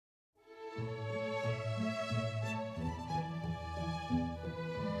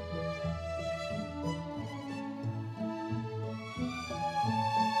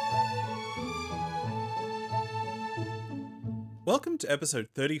Welcome to episode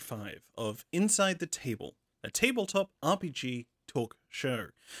 35 of Inside the Table, a tabletop RPG talk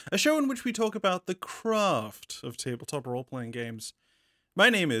show. A show in which we talk about the craft of tabletop role-playing games. My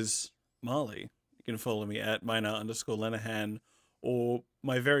name is Marley. You can follow me at minor_Lenahan or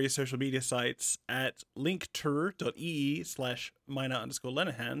my various social media sites at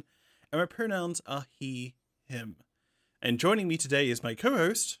linktree.ee/minor_Lenahan, and my pronouns are he, him. And joining me today is my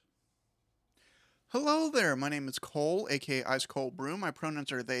co-host. Hello there, my name is Cole, aka Ice Cold Brew. My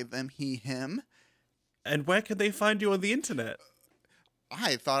pronouns are they, them, he, him. And where can they find you on the internet?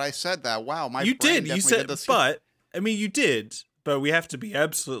 I thought I said that. Wow, my You brain did. You definitely said, this. you did. But we have to be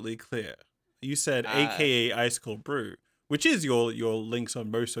absolutely clear. You said AKA Ice Cold Brew, which is your links on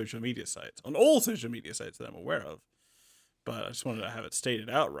most social media sites, on all social media sites that I'm aware of. But I just wanted to have it stated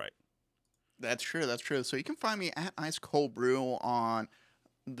outright. That's true. So you can find me at Ice Cold Brew on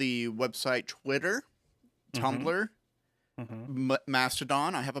the website, Twitter, Tumblr,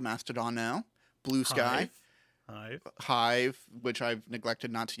 Mastodon. I have a Mastodon now. Blue Sky. Hive, which I've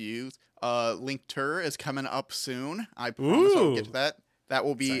neglected not to use. Linktur is coming up soon. I promise I'll get to that. That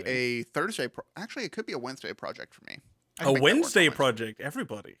will be a Thursday. Actually, it could be a Wednesday project for me. A Wednesday project,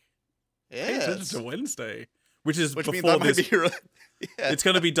 everybody. Yes. Pay attention to Wednesday. Which before means that this. Might be yeah. It's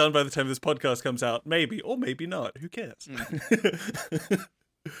going to be done by the time this podcast comes out. Maybe, or maybe not. Who cares?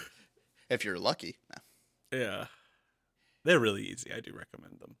 If you're lucky. No. Yeah. They're really easy. I do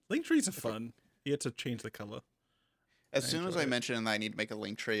recommend them. Linktrees are fun. You get to change the color. As soon as I mentioned that I need to make a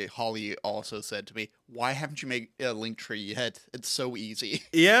link tree, Holly also said to me, "Why haven't you made a link tree yet? It's so easy."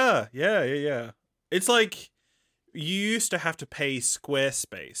 Yeah. It's like you used to have to pay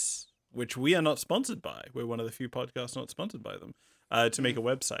Squarespace, which we are not sponsored by. We're one of the few podcasts not sponsored by them, to make a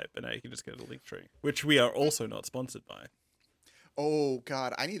website. But now you can just get a link tree, which we are also not sponsored by. Oh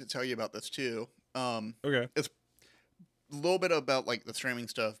God, I need to tell you about this too. Okay. It's a little bit about like the streaming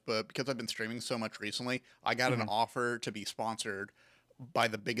stuff, but because I've been streaming so much recently, I got an offer to be sponsored by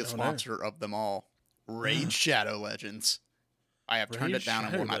the biggest sponsor of them all, Raid Shadow Legends. I have turned it down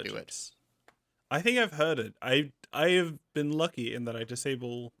and will not do it. I think I've heard it. I have been lucky in that I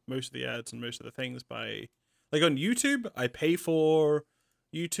disable most of the ads and most of the things by, like on YouTube, I pay for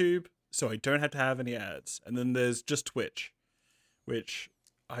YouTube, so I don't have to have any ads. And then there's just Twitch, which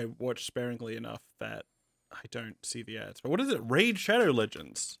I watch sparingly enough that I don't see the ads. But what is it? Raid Shadow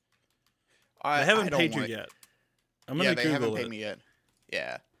Legends. I haven't paid you yet. I'm gonna Google it. They haven't paid me yet.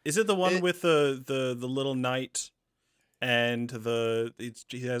 Yeah. Is it the one with the little knight and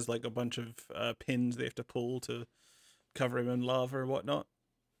he has like a bunch of pins they have to pull to cover him in lava or whatnot?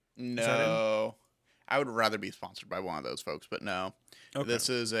 No. I would rather be sponsored by one of those folks, but no. Okay. This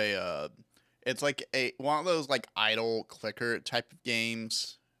is it's like one of those like idle clicker type of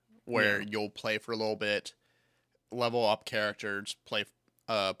games where you'll play for a little bit, level up characters, play,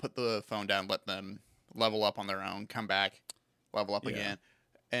 put the phone down, let them level up on their own, come back, level up again,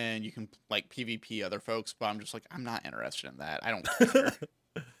 and you can like PvP other folks. But I'm just like, I'm not interested in that. I don't care.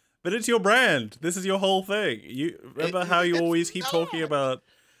 But it's your brand. This is your whole thing. You remember how you always keep talking about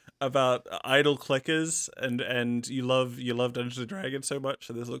idle clickers and you love Dungeons and Dragons so much,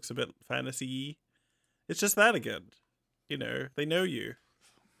 so this looks a bit fantasy-y. It's just that again. You know, they know you.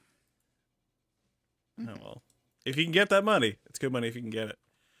 Oh well. If you can get that money, it's good money if you can get it.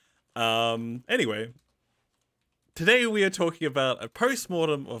 Anyway, today we are talking about a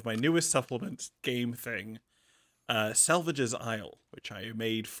post-mortem of my newest supplement game thing, Salvage's Isle, which I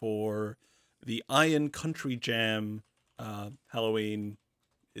made for the Iron Country Jam. Halloween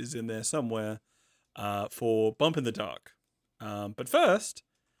is in there somewhere, for Bump in the Dark. But first,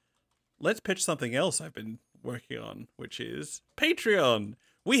 let's pitch something else I've been working on, which is Patreon.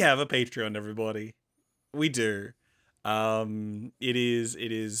 We have a Patreon, everybody. We do. It is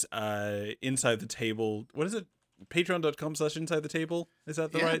Inside the Table. What is it? Patreon.com/Inside the Table. Is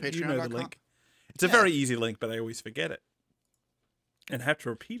that the right? You know the link. It's a very easy link, but I always forget it and have to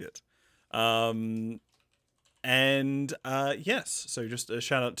repeat it. Yes. So just a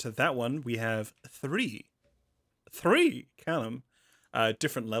shout out to that one. We have three, count them,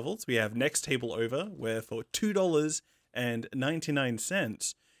 different levels. We have Next Table Over, where for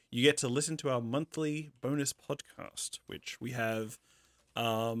 $2.99 you get to listen to our monthly bonus podcast, which we have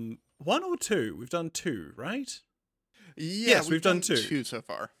one or two. We've done two, right? Yeah, yes, we've done two so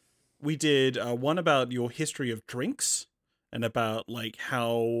far. We did one about your history of drinks and about like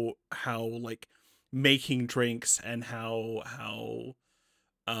how like making drinks and how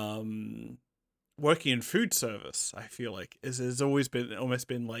working in food service, I feel like has always been almost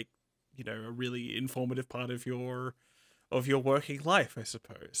been like, you know, a really informative part of your working life, I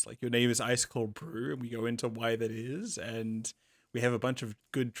suppose. Like, your name is Ice Cold Brew, and we go into why that is, and We have a bunch of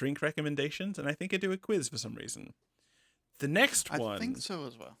good drink recommendations, and I think I do a quiz for some reason. The next one, I think so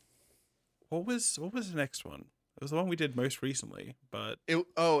as well. What was the next one? It was the one we did most recently, but it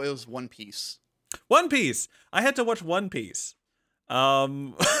was One Piece. One Piece. I had to watch One Piece. I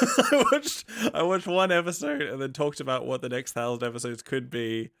watched one episode and then talked about what the next 1,000 episodes could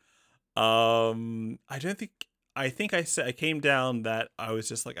be. I think I said I came down that I was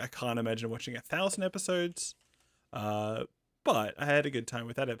just like, I can't imagine watching 1,000 episodes. But I had a good time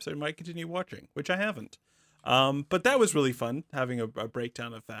with that episode. Might continue watching, which I haven't. But that was really fun having a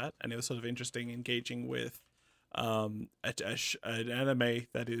breakdown of that, and it was sort of interesting engaging with an anime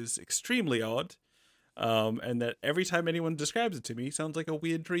that is extremely odd, and that every time anyone describes it to me sounds like a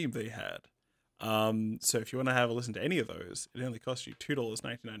weird dream they had. So if you want to have a listen to any of those, it only costs you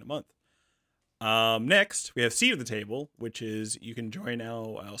 $2.99 a month. Next, we have Seat of the Table, which is you can join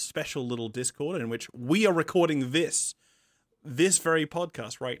our special little Discord in which we are recording this very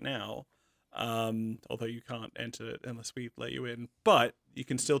podcast right now. Although you can't enter it unless we let you in, but you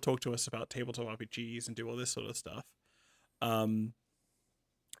can still talk to us about tabletop RPGs and do all this sort of stuff. And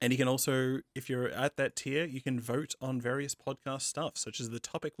you can also, if you're at that tier, you can vote on various podcast stuff, such as the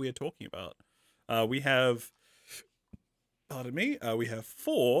topic we are talking about. We have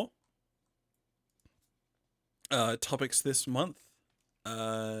 4 topics this month,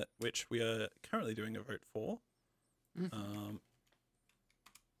 which we are currently doing a vote for. Mm-hmm.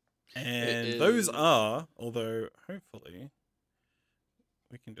 And those are, although hopefully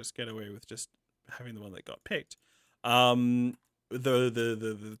we can just get away with just having the one that got picked. The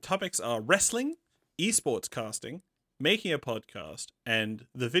topics are wrestling, esports casting, making a podcast, and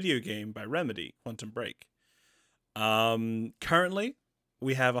the video game by Remedy, Quantum Break. Currently,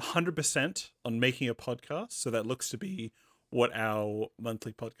 we have 100% on making a podcast, so that looks to be what our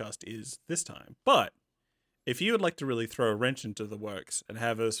monthly podcast is this time. But if you would like to really throw a wrench into the works and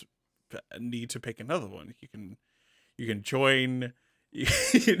have us need to pick another one, you can join you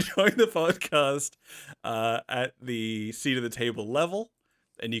can join the podcast at the Seat of the Table level,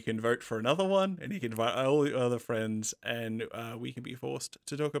 and you can vote for another one, and you can invite all your other friends, and we can be forced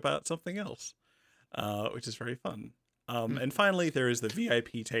to talk about something else, which is very fun. And finally, there is the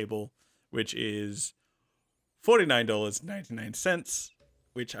VIP table, which is $49.99,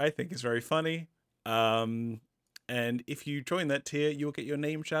 which I think is very funny. And if you join that tier, you'll get your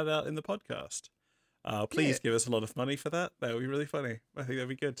name shouted out in the podcast. Please give us a lot of money for that. That would be really funny. I think that'd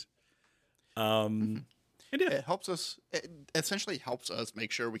be good. And yeah. It helps us. It essentially helps us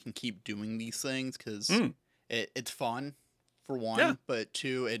make sure we can keep doing these things because it's fun, for one, but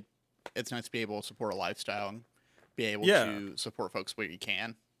two, it's nice to be able to support a lifestyle and be able to support folks where you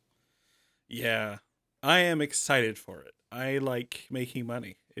can. Yeah, I am excited for it. I like making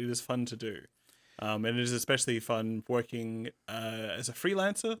money. It is fun to do. And it is especially fun working as a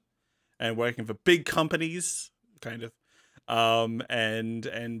freelancer and working for big companies, kind of,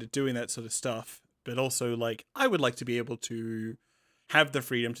 and doing that sort of stuff. But also, like, I would like to be able to have the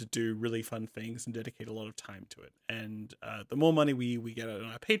freedom to do really fun things and dedicate a lot of time to it. And the more money we get on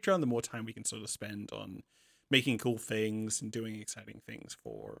our Patreon, the more time we can sort of spend on making cool things and doing exciting things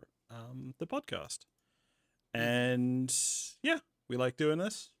for the podcast. And yeah, we like doing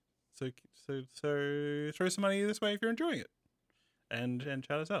this. So throw some money this way if you're enjoying it, and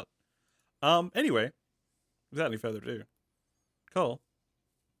shout us out. Anyway, without any further ado, Cole,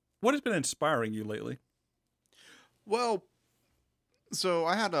 what has been inspiring you lately? Well, so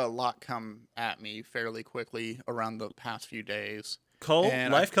I had a lot come at me fairly quickly around the past few days. Cole,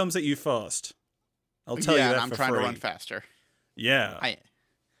 life comes at you fast. I'll tell you that I'm trying to run faster. Yeah.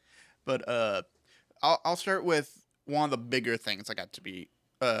 But I'll start with one of the bigger things I got to be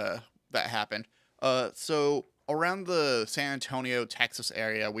that happened. So around the San Antonio, Texas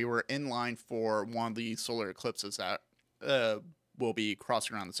area, we were in line for one of the solar eclipses that will be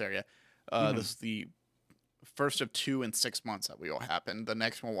crossing around this area. This is the first of 2 in 6 months that will happen. The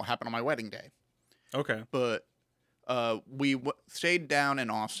next one will happen on my wedding day. Okay. But we stayed down in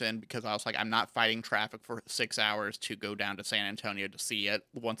Austin because I was like, I'm not fighting traffic for 6 hours to go down to San Antonio to see it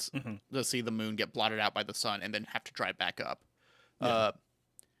to see the moon get blotted out by the sun and then have to drive back up. Yeah.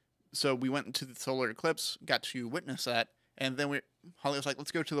 So we went to the solar eclipse, got to witness that, and then Holly was like,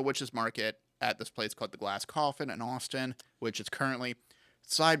 let's go to the Witch's Market at this place called the Glass Coffin in Austin, which is currently,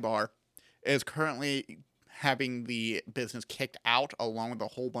 sidebar, is currently having the business kicked out along with a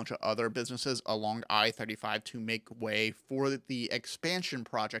whole bunch of other businesses along I-35 to make way for the expansion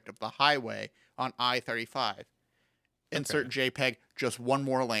project of the highway on I-35. Insert JPEG, just one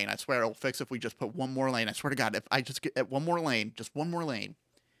more lane. I swear it'll fix if we just put one more lane. I swear to God, if I just get one more lane, just one more lane.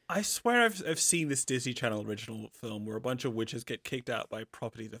 I swear I've seen this Disney Channel original film where a bunch of witches get kicked out by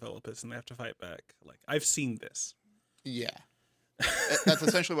property developers and they have to fight back. Like, I've seen this. Yeah. That's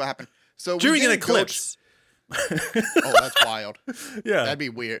essentially what happened. So during an eclipse. Oh, that's wild. Yeah. That'd be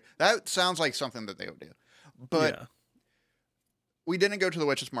weird. That sounds like something that they would do. But we didn't go to the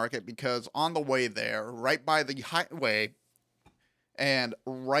Witches Market because on the way there, right by the highway and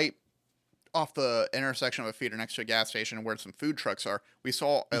right off the intersection of a feeder next to a gas station where some food trucks are, we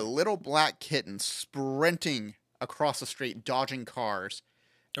saw a little black kitten sprinting across the street, dodging cars,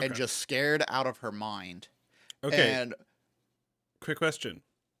 and just scared out of her mind. Okay. And quick question.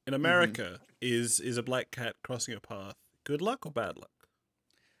 In America, is a black cat crossing a path good luck or bad luck?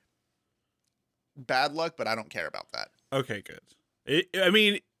 Bad luck, but I don't care about that. Okay, good. I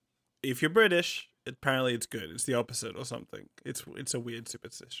mean, if you're British, apparently it's good. It's the opposite or something. It's a weird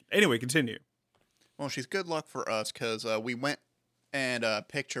superstition. Anyway, continue. Well, she's good luck for us because we went and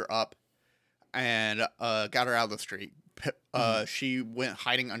picked her up and got her out of the street. She went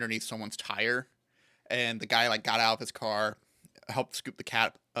hiding underneath someone's tire, and the guy got out of his car, helped scoop the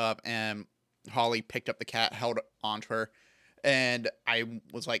cat up, and Holly picked up the cat, held onto her, and I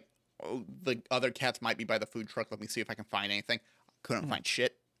was like, oh, the other cats might be by the food truck. Let me see if I can find anything. Couldn't find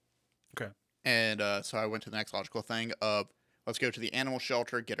shit. Okay. And so I went to the next logical thing of let's go to the animal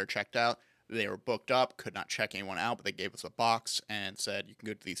shelter, get her checked out. They were booked up, could not check anyone out, but they gave us a box and said you can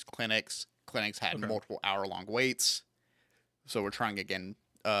go to these clinics. Clinics had multiple hour-long waits. So we're trying again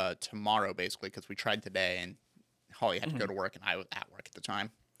tomorrow, basically, because we tried today, and Holly had to go to work, and I was at work at the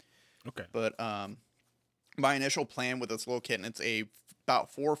time. Okay. But my initial plan with this little kitten, it's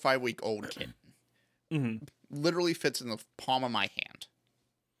about 4 or 5 week old kitten. Literally fits in the palm of my hand.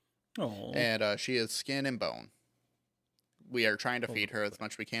 Oh. And she is skin and bone. We are trying to feed her as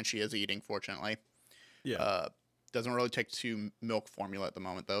much as we can. She is eating, fortunately. Yeah. Doesn't really take to milk formula at the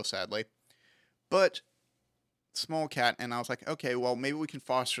moment, though, sadly. But small cat, and I was like, okay, well, maybe we can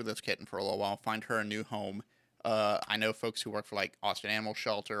foster this kitten for a little while, find her a new home. I know folks who work for Austin Animal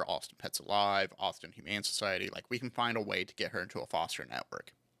Shelter, Austin Pets Alive, Austin Humane Society. We can find a way to get her into a foster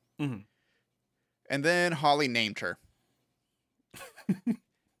network. And then Holly named her.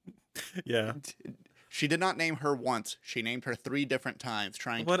 Yeah. She did not name her once. She named her 3 different times,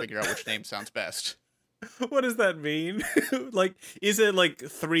 trying to figure out which name sounds best. What does that mean? Is it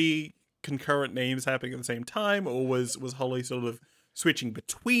 3 concurrent names happening at the same time, or was Holly sort of switching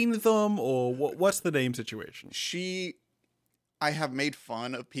between them, or what's the name situation? I have made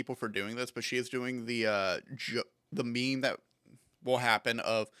fun of people for doing this, but she is doing the meme that will happen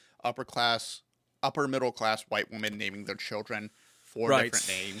of upper middle class white women naming their children 4 different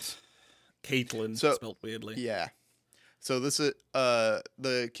names. Caitlin, spelled weirdly. Yeah. So this is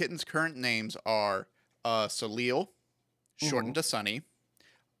the kitten's current names are Salil, shortened to Sunny,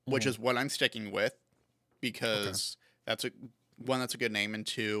 which is what I'm sticking with because that's a good name, and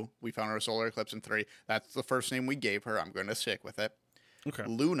 2, we found her a solar eclipse, and 3, that's the first name we gave her. I'm going to stick with it. Okay.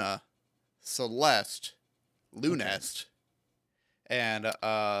 Luna, Celeste, Lunest, and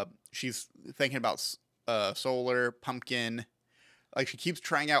she's thinking about Solar, Pumpkin. She keeps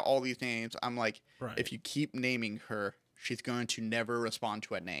trying out all these names. I'm like, if you keep naming her, she's going to never respond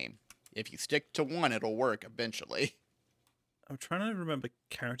to a name. If you stick to one, it'll work eventually. I'm trying to remember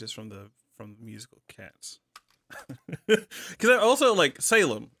characters from the musical Cats. Because I also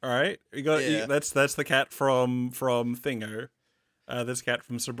Salem. All right, that's the cat from Thingo. That's a cat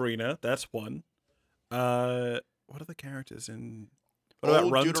from Sabrina. That's one. What are the characters in? What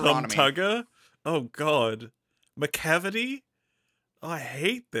about Run Tum Tugger? Oh God, McCavity. Oh, I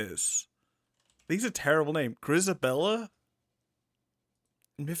hate this. These are terrible names. Grisabella?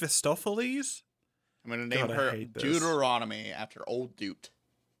 Mephistopheles? I'm going to name her Deuteronomy after old Dude.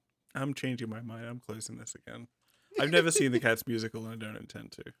 I'm changing my mind. I'm closing this again. I've never seen the Cats musical, and I don't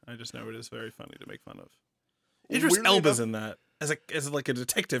intend to. I just know it is very funny to make fun of. Idris Elba's in that as a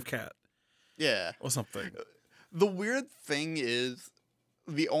detective cat. Yeah. Or something. The weird thing is,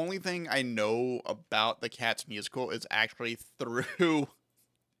 the only thing I know about the Cats musical is actually through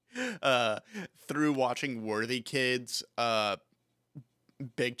watching Worthy Kids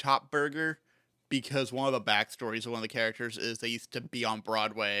Big Top Burger, because one of the backstories of one of the characters is they used to be on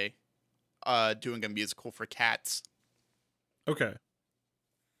Broadway doing a musical for cats. Okay.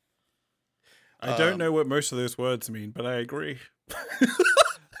 I don't know what most of those words mean, but I agree.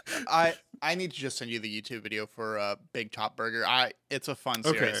 I need to just send you the YouTube video for Big Top Burger. It's a fun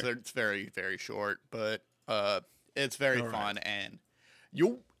series. Okay. It's very, very short, but it's very fun, and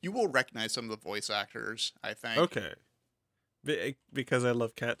you will recognize some of the voice actors, I think. Okay. Because I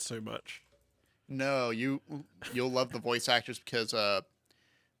love cats so much. No, you'll love the voice actors because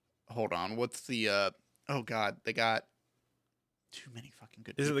hold on. What's the oh god, they got too many fucking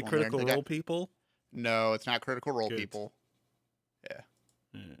good Is it people the in there. Critical They Role got, people? no, it's not Critical Role Good. people. Yeah.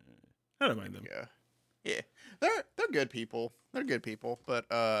 I don't mind them. Yeah. Yeah. They're good people. They're good people.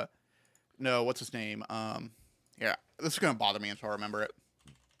 But no, what's his name? Yeah. This is gonna bother me until I remember it.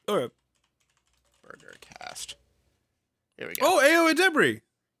 Alright. Burger Cast. Here we go. Oh, Ao and Debris!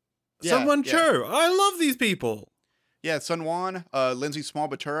 Yeah, Someone yeah. Cho! I love these people! Yeah, Sun Wan, Lindsay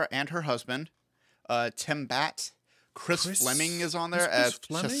Small-Batura and her husband, Tim Batt, Chris Fleming is on there as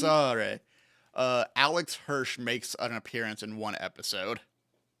Cesare. Alex Hirsch makes an appearance in one episode.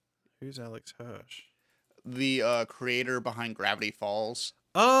 Who's Alex Hirsch? The creator behind Gravity Falls.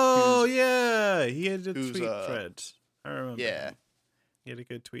 Oh, yeah! He had a tweet thread. I remember. Yeah. Him. He had a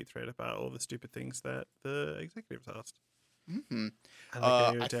good tweet thread about all the stupid things that the executives asked. Mm-hmm. I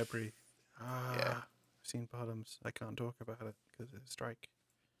like Ao Debris. Yeah. I've seen Bottoms. I can't talk about it because it's a strike.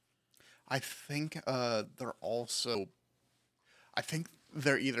 I think they're also... I think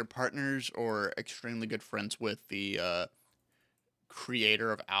they're either partners or extremely good friends with the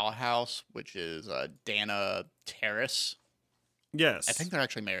creator of Owl House, which is Dana Terrace. Yes. I think they're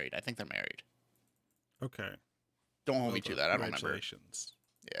actually married. Okay. Don't hold me to that. I don't remember. Congratulations.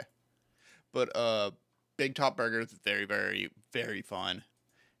 Yeah. But Big Top Burger is very, very, very fun.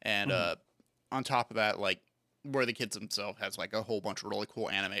 And on top of that, like, Where the Kids himself has like a whole bunch of really cool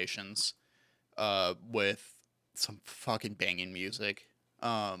animations with some fucking banging music.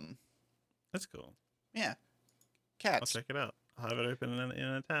 That's cool. Yeah. I'll Cats. check it out. I'll have it open in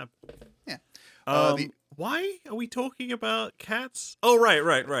a tab. Yeah. Why are we talking about cats? Oh,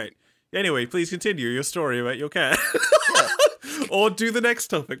 right. Anyway, please continue your story about your cat. Or do the next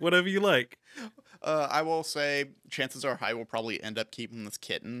topic, whatever you like. I will say, chances are I will probably end up keeping this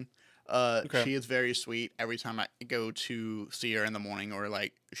kitten. Okay. She is very sweet. Every time I go to see her in the morning or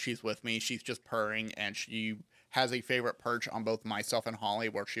like she's with me, she's just purring, and she has a favorite perch on both myself and Holly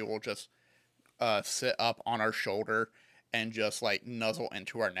where she will just sit up on our shoulder and just like nuzzle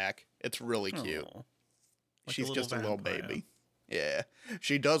into our neck. It's really cute. Aw. Like She's just a little vampire. baby. Yeah.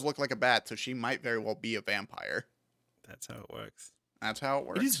 She does look like a bat, so she might very well be a vampire. That's how it works. That's how it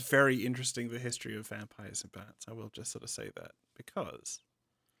works. It is very interesting, the history of vampires and bats. I will just sort of say that, because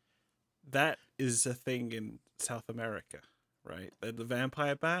that is a thing in South America, right? The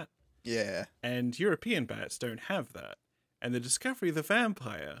vampire bat Yeah. and European bats don't have that. And the discovery of the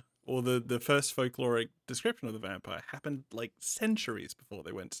vampire, or the first folkloric description of the vampire, happened like centuries before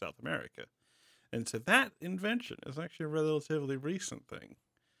they went to South America. And so that invention is actually a relatively recent thing.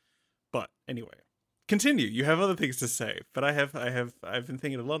 But anyway, continue. You have other things to say, but I've been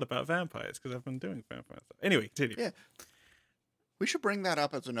thinking a lot about vampires because I've been doing vampire stuff. Anyway, continue. Yeah. We should bring that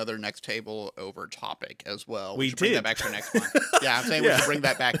up as another next table over topic as well. We should bring did. that back for next month. Yeah, I'm saying we should bring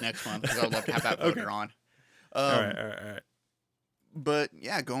that back next month because I would love to have that voter on. All right. But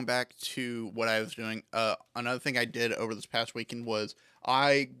yeah, going back to what I was doing, another thing I did over this past weekend was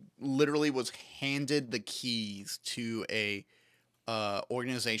I literally was handed the keys to a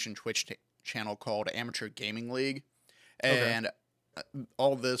organization Twitch channel called Amateur Gaming League, and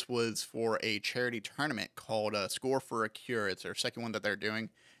all this was for a charity tournament called Score for a Cure. It's their second one that they're doing.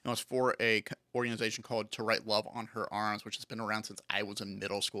 It was for a organization called To Write Love on Her Arms, which has been around since I was in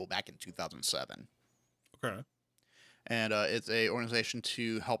middle school back in 2007. Okay. And it's a organization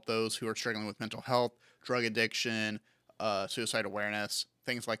to help those who are struggling with mental health, drug addiction, suicide awareness,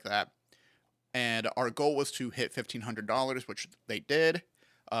 things like that. And our goal was to hit $1,500, which they did.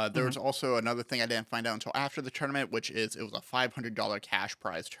 There was also another thing I didn't find out until after the tournament, which is it was a $500 cash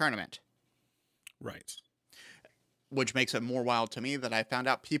prize tournament. Right. Which makes it more wild to me that I found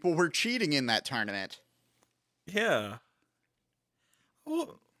out people were cheating in that tournament. Yeah.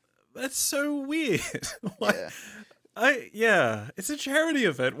 Well, that's so weird. Why? Yeah. It's a charity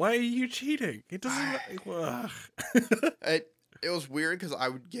event. Why are you cheating? It doesn't. It was weird because I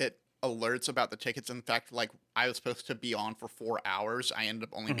would get alerts about the tickets. In fact, like I was supposed to be on for 4 hours. I ended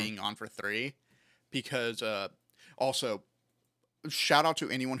up only being on for 3 because also shout out to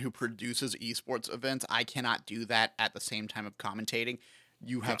anyone who produces esports events. I cannot do that at the same time of commentating.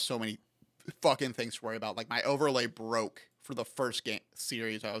 You have so many fucking things to worry about. Like my overlay broke for the first game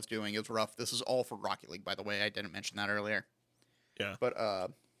series I was doing. It was rough. This is all for Rocket League, by the way. I didn't mention that earlier. Yeah.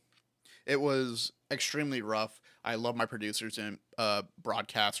 But it was extremely rough. I love my producers and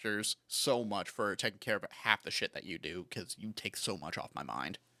broadcasters so much for taking care of half the shit that you do because you take so much off my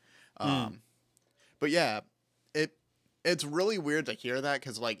mind. But yeah, it's really weird to hear that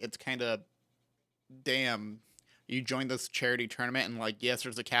because like it's kind of damn. You joined this charity tournament and like yes,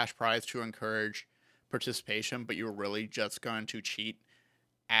 there's a cash prize to encourage participation, but you're really just going to cheat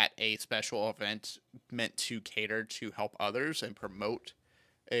at a special event meant to cater to help others and promote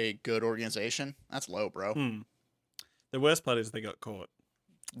a good organization, that's low, bro. The worst part is they got caught.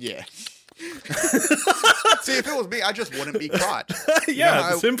 Yeah. See, if it was me, I just wouldn't be caught.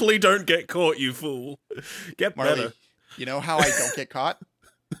 Yeah, simply don't get caught, you fool. Get Marley, better. You know how I don't get caught?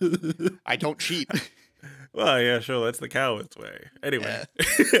 I don't cheat. Well, yeah, sure, that's the coward's way. Anyway,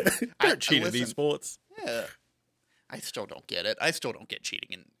 don't cheat in these sports. Yeah. I still don't get it. I still don't get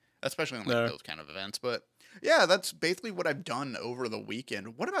cheating, especially in like those kind of events. But yeah, that's basically what I've done over the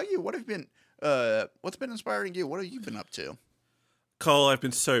weekend. What about you? What's been inspiring you? What have you been up to? Cole, I've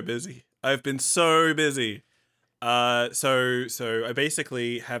been so busy. So I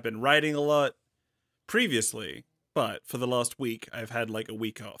basically have been writing a lot previously, but for the last week, I've had like a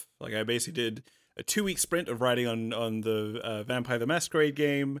week off. Like I basically did a 2-week sprint of writing on the Vampire the Masquerade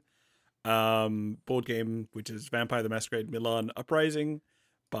game, board game, which is Vampire the Masquerade Milan Uprising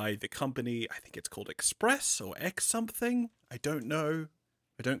by the company, I think it's called Express or X something. I don't know.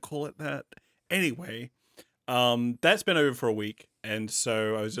 I don't call it that. Anyway, that's been over for a week. And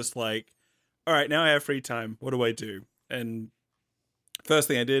so I was just like, all right, now I have free time. What do I do? And first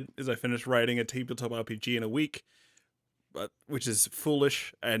thing I did is I finished writing a tabletop RPG in a week, which is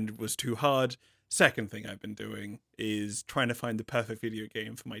foolish and was too hard. Second thing I've been doing is trying to find the perfect video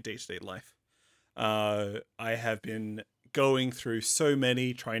game for my day-to-day life. I have been going through so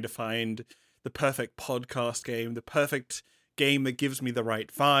many, trying to find the perfect podcast game, the perfect game that gives me the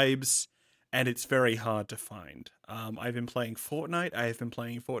right vibes, and it's very hard to find. I've been playing Fortnite. I have been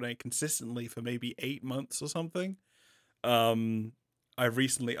playing Fortnite consistently for maybe 8 months or something. I've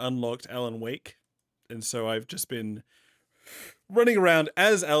recently unlocked Alan Wake, and so I've just been running around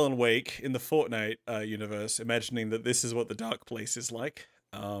as Alan Wake in the Fortnite universe, imagining that this is what the Dark Place is like.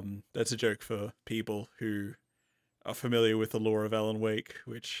 That's a joke for people who are familiar with the lore of Alan Wake,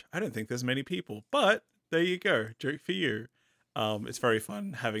 which I don't think there's many people, but there you go. Joke for you. It's very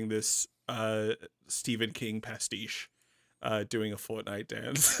fun having this Stephen King pastiche doing a Fortnite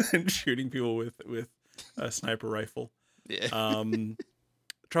dance and shooting people with a sniper rifle. Yeah.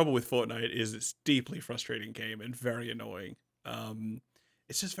 Trouble with Fortnite is it's deeply frustrating game and very annoying.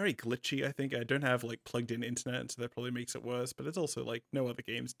 It's just very glitchy, I think. I don't have like plugged in internet, so that probably makes it worse, but it's also like no other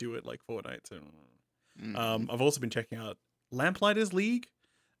games do it like Fortnite. So I've also been checking out Lamplighters League,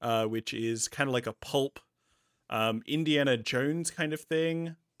 which is kind of like a pulp Indiana Jones kind of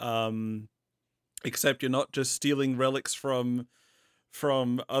thing. Except you're not just stealing relics from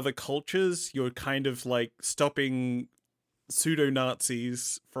other cultures, you're kind of like stopping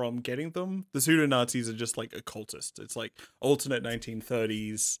pseudo-Nazis from getting them. The pseudo-Nazis are just like occultists. It's like alternate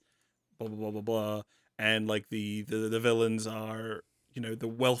 1930s, blah, blah, blah, blah, blah. And like the villains are, you know, the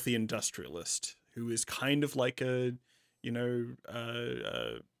wealthy industrialist who is kind of like a, you know,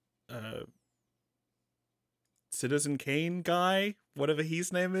 Citizen Kane guy, whatever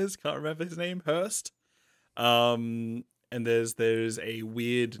his name is. Can't remember his name. Hurst. And there's a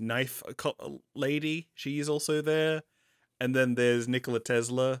weird knife lady. She's also there. And then there's Nikola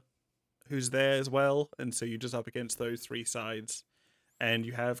Tesla, who's there as well. And so you're just up against those three sides. And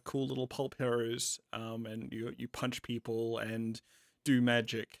you have cool little pulp heroes. And you punch people and do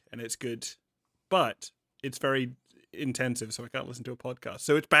magic. And it's good. But it's very intensive, so I can't listen to a podcast.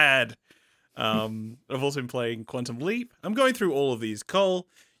 So it's bad. I've also been playing Quantum Leap. I'm going through all of these. Cole,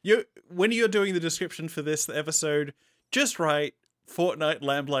 when you're doing the description for this episode, just write Fortnite,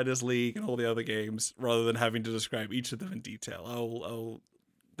 Lamplighters League, and all the other games, rather than having to describe each of them in detail.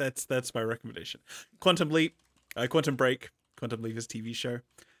 That's my recommendation. Quantum Leap, Quantum Break. Quantum Leap is a TV show,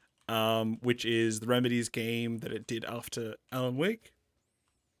 which is the Remedy's game that it did after Alan Wake,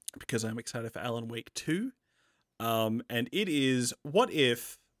 because I'm excited for Alan Wake 2. And it is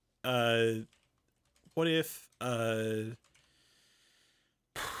I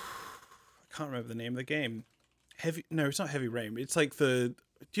can't remember the name of the game. It's not Heavy Rain. It's like do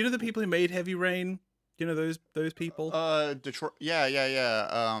you know the people who made Heavy Rain? Do you know those people? Detroit. Yeah.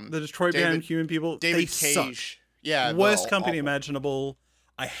 The Detroit Become Human people. David they Cage. Suck. Yeah. Worst company awful. Imaginable.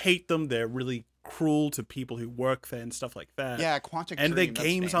 I hate them. They're really cruel to people who work there and stuff like that. Yeah, Quantic and Dream, their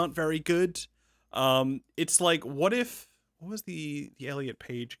games aren't very good. It's like what was the Elliot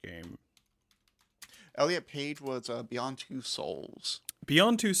Page game? Elliot Page was Beyond Two Souls.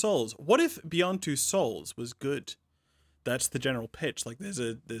 Beyond Two Souls. What if Beyond Two Souls was good? That's the general pitch. Like there's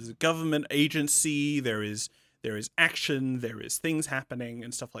a government agency, there is action, there is things happening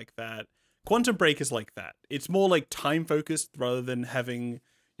and stuff like that. Quantum Break is like that. It's more like time focused rather than having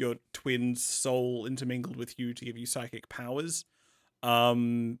your twin soul intermingled with you to give you psychic powers.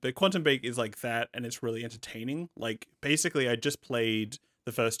 But Quantum Break is like that, and it's really entertaining. Like basically I just played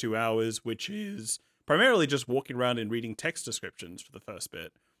the first 2 hours, which is primarily just walking around and reading text descriptions for the first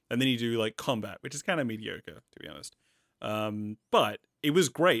bit. And then you do like combat, which is kind of mediocre, to be honest. But it was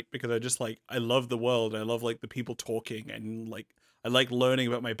great because I love the world. I love like the people talking, and like I like learning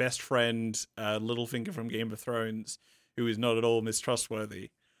about my best friend, Littlefinger from Game of Thrones, who is not at all mistrustworthy.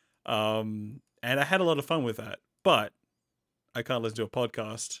 And I had a lot of fun with that. But I can't listen to a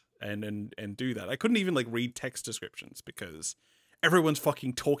podcast and do that. I couldn't even like read text descriptions because everyone's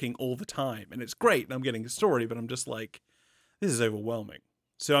fucking talking all the time, and it's great, and I'm getting a story, but I'm just like, this is overwhelming.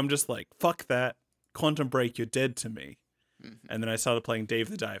 So I'm just like, fuck that. Quantum Break, you're dead to me. Mm-hmm. And then I started playing Dave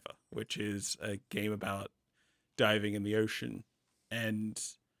the Diver, which is a game about diving in the ocean and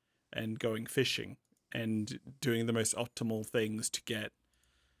going fishing and doing the most optimal things to get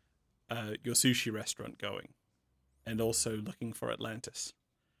your sushi restaurant going, and also looking for Atlantis.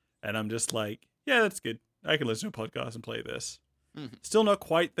 And I'm just like, yeah, that's good. I can listen to a podcast and play this. Mm-hmm. Still not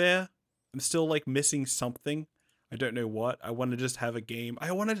quite there. I'm still like missing something. I don't know what. I want to just have a game.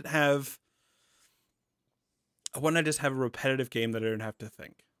 I want to just have a repetitive game that I don't have to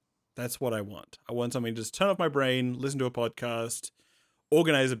think. That's what I want. I want something to just turn off my brain, listen to a podcast,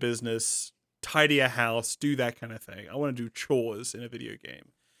 organize a business, tidy a house, do that kind of thing. I want to do chores in a video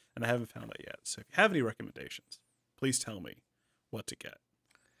game, and I haven't found that yet. So if you have any recommendations, please tell me what to get.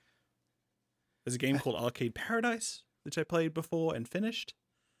 There's a game called Arcade Paradise, which I played before and finished.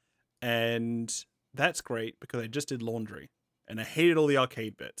 And that's great because I just did laundry, and I hated all the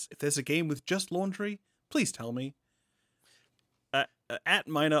arcade bits. If there's a game with just laundry, please tell me. At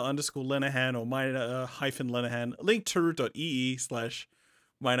Minor_Lenahan or Minor-Lenahan,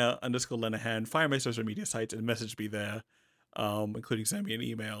 linktrue.ee/Minor_Lenahan. Find my social media sites and message me there, including send me an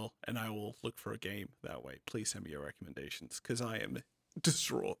email, and I will look for a game that way. Please send me your recommendations because I am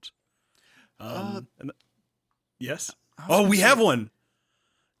distraught. Yes? Oh, we have one!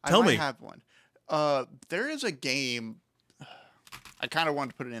 Tell me. I have one. There is a game. I kind of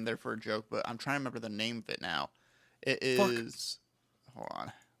wanted to put it in there for a joke, but I'm trying to remember the name of it now. It is. Hold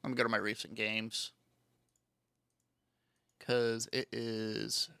on. Let me go to my recent games. Because it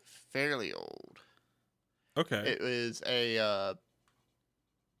is fairly old. Okay. It is a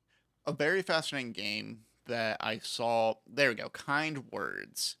very fascinating game that I saw. There we go. Kind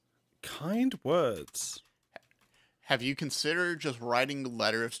Words. Kind Words. Have you considered just writing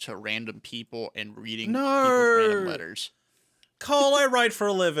letters to random people and reading people's random letters? Cole, I write for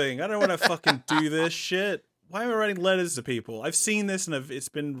a living. I don't want to fucking do this shit. Why am I writing letters to people? I've seen this and I've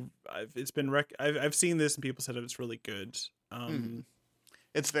seen this and people said it's really good.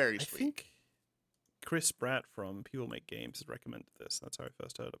 It's very sweet. I think Chris Pratt from People Make Games has recommended this. That's how I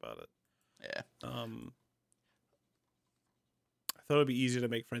first heard about it. Yeah. I thought it'd be easier to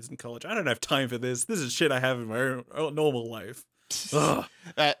make friends in college. I don't have time for this. This is shit I have in my own normal life. That's the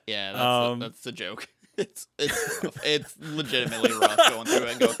joke. It's legitimately rough going through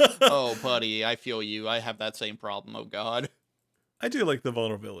it and go, oh, buddy, I feel you. I have that same problem. Oh, God. I do like the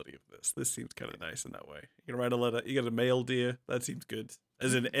vulnerability of this. This seems kind of nice in that way. You can write a letter. You got a mail, dear. That seems good.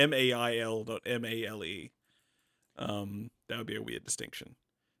 As in MAIL, not MALE. That would be a weird distinction.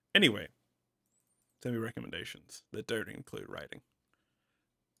 Anyway, send me recommendations that don't include writing.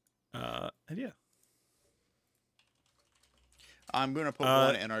 And yeah. I'm going to put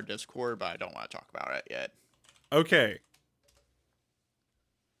one in our Discord, but I don't want to talk about it yet. Okay.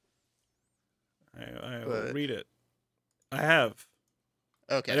 I will read it. I have.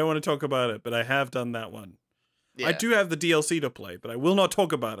 Okay. I don't want to talk about it, but I have done that one. Yeah. I do have the DLC to play, but I will not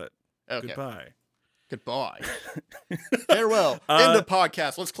talk about it. Okay. Goodbye. Farewell. End the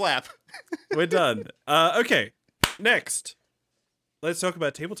podcast. Let's clap. We're done. Okay. Next. Let's talk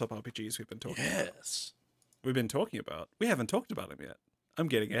about tabletop RPGs we've been talking about. Yes. We've been talking about. We haven't talked about them yet. I'm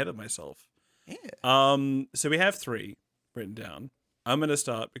getting ahead of myself. Yeah. So we have 3 written down. I'm going to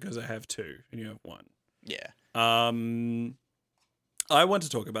start because I have 2 and you have 1. Yeah. I want to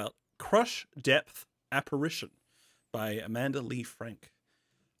talk about Crush Depth Apparition by Amanda Lee Frank.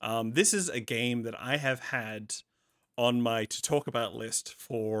 This is a game that I have had on my to talk about list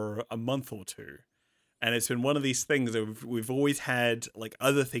for a month or two. And it's been one of these things that we've always had like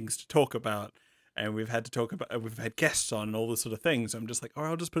other things to talk about. And we've had guests on and all this sort of things. I'm just like, oh,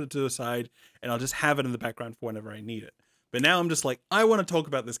 I'll just put it to the side and I'll just have it in the background for whenever I need it. But now I'm just like, I want to talk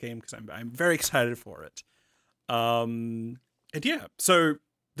about this game because I'm very excited for it. And yeah, so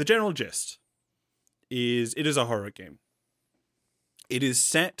the general gist is it is a horror game. It is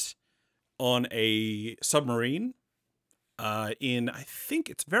set on a submarine in, I think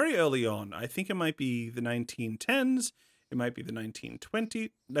it's very early on. I think it might be the 1910s. It might be the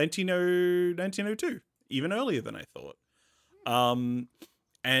 1902, even earlier than I thought.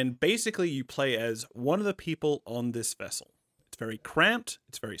 And basically, you play as one of the people on this vessel. It's very cramped.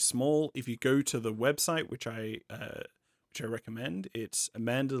 It's very small. If you go to the website, which I recommend, it's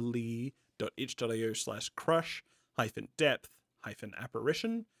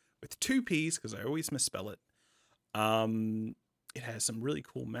amandalee.itch.io/crush-depth-apparition with 2 P's because I always misspell it. It has some really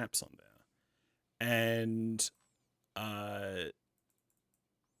cool maps on there, and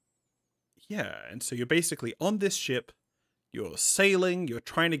yeah, and so you're basically on this ship. You're sailing, you're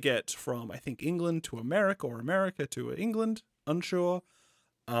trying to get from, I think, England to America or America to England, unsure,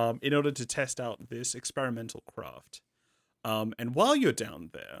 in order to test out this experimental craft. And while you're down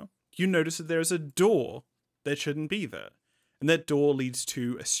there, you notice that there's a door that shouldn't be there. And that door leads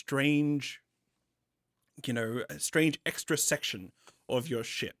to a strange extra section of your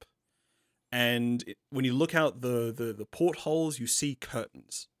ship. And when you look out the portholes, you see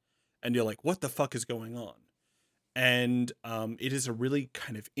curtains. And you're like, what the fuck is going on? And it is a really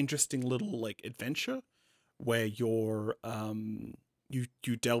kind of interesting little like adventure where you're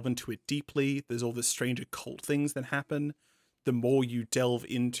you delve into it deeply. There's all this strange occult things that happen. The more you delve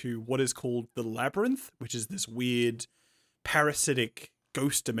into what is called the Labyrinth, which is this weird parasitic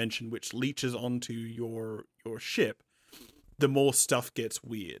ghost dimension which leeches onto your ship, the more stuff gets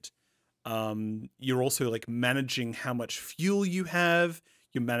weird. You're also like managing how much fuel you have.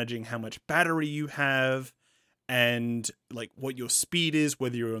 You're managing how much battery you have. And like what your speed is,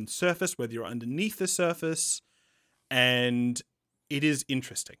 whether you're on surface, whether you're underneath the surface. And it is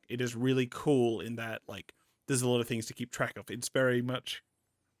interesting. It is really cool in that like there's a lot of things to keep track of. It's very much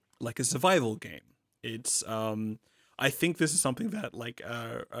like a survival game. It's I think this is something that like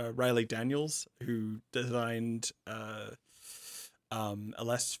Riley Daniels, who designed nope,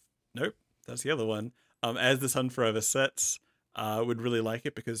 that's the other one. As the Sun Forever Sets. Would really like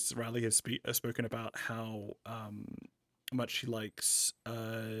it because Riley has spoken about how much he likes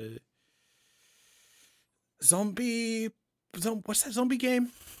what's that zombie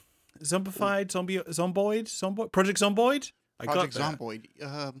game? Zomboid? Project Zomboid? Project Zomboid.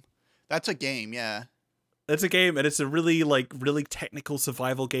 That's a game, yeah. That's a game, and it's a really technical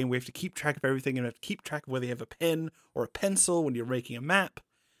survival game. We have to keep track of everything, and we have to keep track of whether you have a pen or a pencil when you're making a map.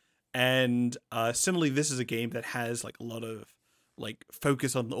 And similarly, this is a game that has like a lot of like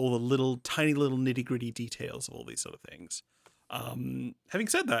focus on all the tiny little nitty gritty details of all these sort of things. Having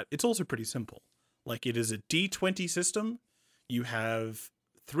said that, it's also pretty simple. Like it is a D20 system. You have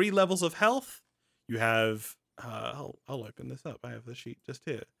 3 levels of health. You have, I'll open this up. I have the sheet just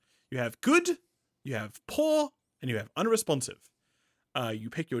here. You have good, you have poor, and you have unresponsive.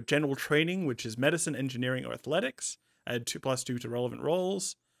 You pick your general training, which is medicine, engineering, or athletics. Add 2+2 to relevant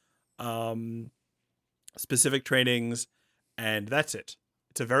roles. Specific trainings. And that's it.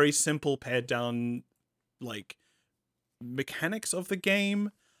 It's a very simple pared down like mechanics of the game.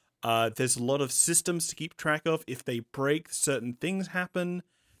 There's a lot of systems to keep track of. If they break, certain things happen.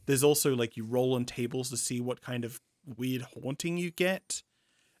 There's also like you roll on tables to see what kind of weird haunting you get.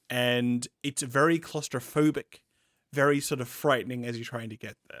 And it's very claustrophobic, very sort of frightening as you're trying to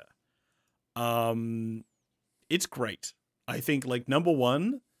get there. It's great. I think like number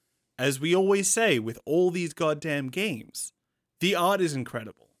one, as we always say with all these goddamn games, the art is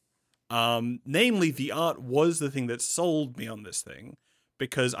incredible. Namely, the art was the thing that sold me on this thing,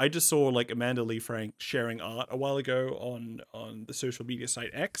 because I just saw like Amanda Lee Frank sharing art a while ago on the social media site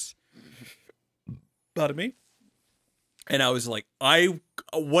X. Pardon me. And I was like,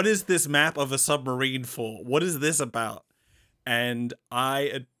 what is this map of a submarine for? What is this about? And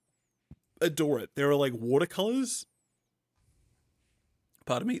I adore it. There are like watercolors.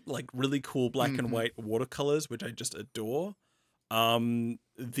 Pardon me, like really cool black and white watercolors, which I just adore.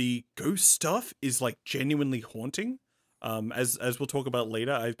 The ghost stuff is like genuinely haunting. As we'll talk about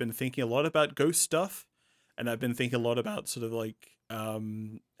later, I've been thinking a lot about ghost stuff, and I've been thinking a lot about sort of like how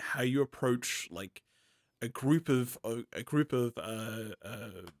you approach like a group of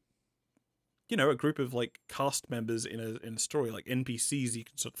like cast members in a story, like NPCs you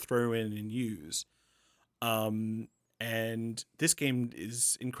can sort of throw in and use. And this game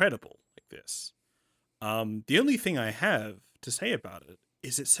is incredible like this. The only thing I have to say about it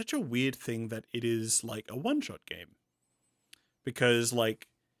is it's such a weird thing that it is like a one-shot game. Because like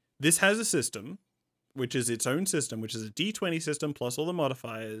this has a system, which is its own system, which is a D20 system plus all the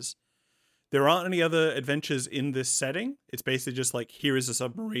modifiers. There aren't any other adventures in this setting. It's basically just like, here is a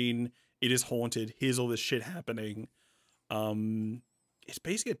submarine. It is haunted. Here's all this shit happening. It's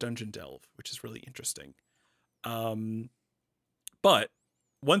basically a dungeon delve, which is really interesting. But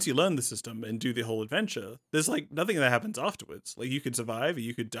once you learn the system and do the whole adventure, there's like nothing that happens afterwards. Like you could survive or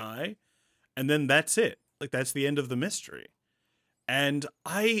you could die, and then that's it. Like that's the end of the mystery. And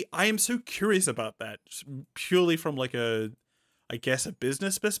I am so curious about that, just purely from like I guess a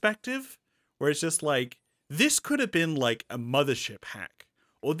business perspective, where it's just like this could have been like a mothership hack,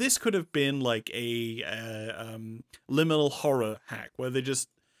 or this could have been like a liminal horror hack, where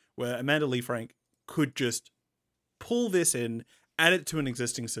Amanda Lee Frank could just pull this in, add it to an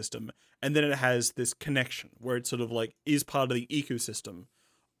existing system, and then it has this connection where it sort of like is part of the ecosystem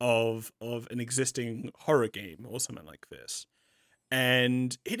of an existing horror game or something like this.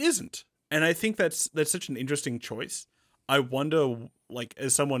 And it isn't. And I think that's such an interesting choice. I wonder, like,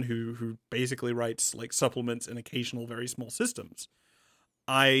 as someone who basically writes like supplements and occasional very small systems,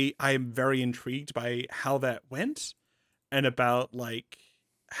 I am very intrigued by how that went, and about like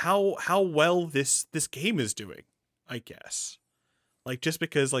how well this game is doing, I guess. Like, just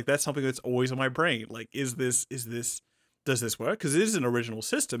because like that's something that's always on my brain. Like, does this work? Because it is an original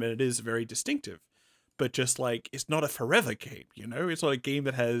system and it is very distinctive. But just like, it's not a forever game, you know? It's not a game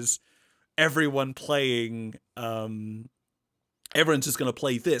that has everyone playing. Everyone's just gonna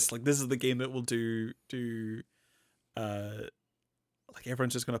play this. Like, this is the game that will do like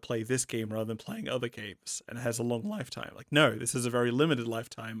everyone's just gonna play this game rather than playing other games, and it has a long lifetime. Like, no, this is a very limited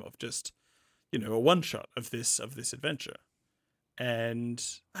lifetime of just, you know, a one shot of this adventure. And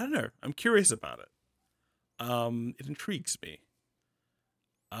I don't know, I'm curious about it. It intrigues me.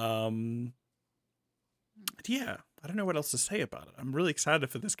 Yeah, I don't know what else to say about it. I'm really excited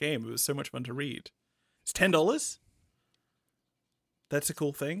for this game. It was so much fun to read. It's $10. That's a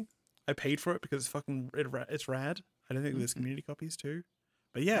cool thing. I paid for it because it's rad. I don't think there's community copies too,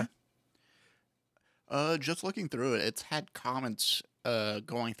 but yeah. Just looking through it, it's had comments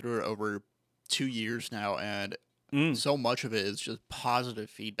going through it over 2 years now, and so much of it is just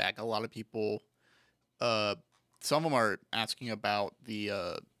positive feedback. A lot of people, some of them are asking about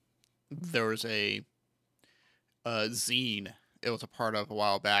there was a zine it was a part of a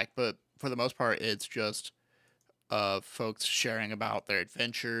while back, but for the most part, it's just folks sharing about their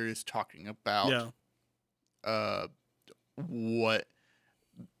adventures, talking about what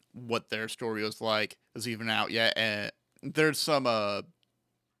their story was like. Is even out yet, and there's some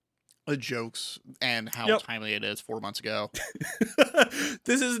jokes and how timely it is 4 months ago.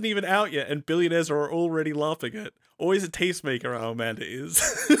 This isn't even out yet, and billionaires are already laughing at. Always a tastemaker, how Amanda is.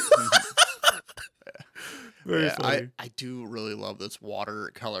 Very funny. I do really love this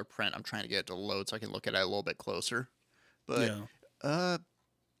watercolor print. I'm trying to get it to load so I can look at it a little bit closer. But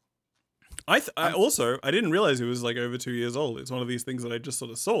I also didn't realize it was like over 2 years old. It's one of these things that I just sort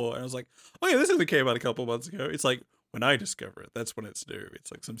of saw, and I was like, oh yeah, this only came out a couple months ago. It's like, when I discover it, that's when it's new.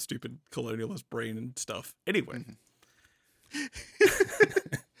 It's like some stupid colonialist brain and stuff. Anyway.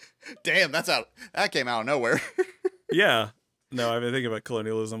 Damn, that came out of nowhere. Yeah. No, I've been thinking about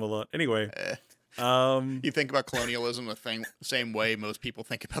colonialism a lot. Anyway. You think about colonialism the same way most people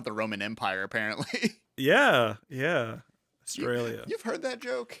think about the Roman Empire, apparently. Yeah. Australia. You've heard that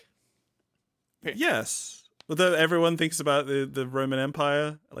joke? Yes. Although everyone thinks about the Roman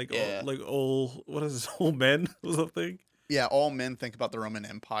Empire, all what is this, all men or something? Yeah, all men think about the Roman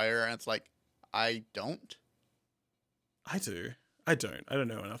Empire, and it's like, I don't. I do. I don't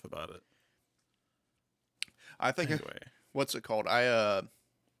know enough about it. I think anyway. What's it called? I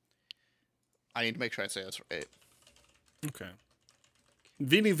need to make sure I say this right. Okay.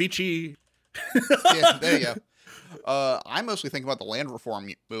 Vini Vici. Yeah, there you go. I mostly think about the land reform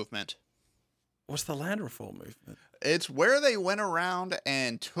movement. What's the land reform movement? It's where they went around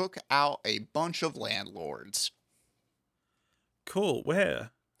and took out a bunch of landlords. Cool. Where?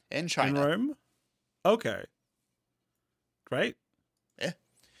 In China. In Rome? Okay. Great. Yeah.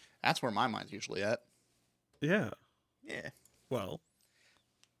 That's where my mind's usually at. Yeah. Yeah. Well,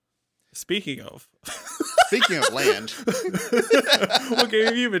 speaking of land. What game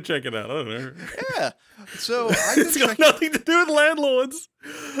have you been checking out? I don't know. Yeah. So it's got nothing to do with landlords.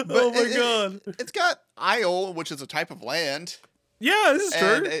 But oh my god. It's got Isle, which is a type of land. Yeah, this is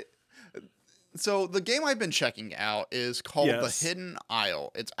true. So the game I've been checking out is called The Hidden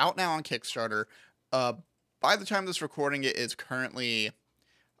Isle. It's out now on Kickstarter. By the time this recording, it is currently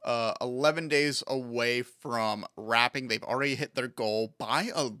 11 days away from wrapping. They've already hit their goal by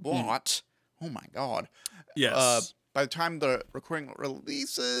a lot. Oh my god. Yes. By the time the recording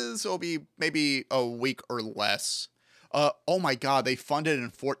releases, it'll be maybe a week or less. Oh my god, they funded in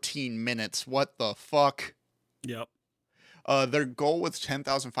 14 minutes. What the fuck? Yep. Their goal was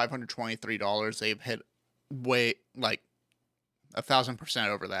 $10,523. They've hit way, like, 1,000%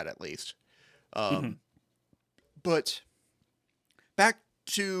 over that at least. But back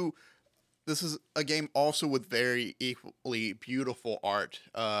to, this is a game also with very equally beautiful art.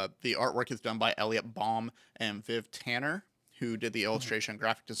 The artwork is done by Elliot Baum and Viv Tanner, who did the illustration and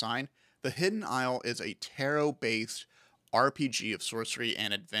graphic design. The Hidden Isle is a tarot-based RPG of sorcery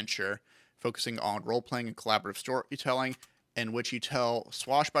and adventure, focusing on role-playing and collaborative storytelling, in which you tell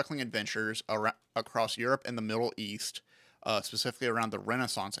swashbuckling adventures across Europe and the Middle East, specifically around the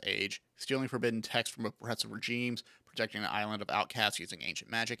Renaissance age, stealing forbidden text from oppressive regimes, protecting an island of outcasts using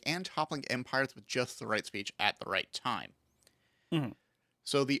ancient magic, and toppling empires with just the right speech at the right time. Mm-hmm.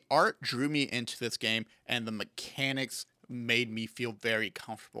 So the art drew me into this game, and the mechanics made me feel very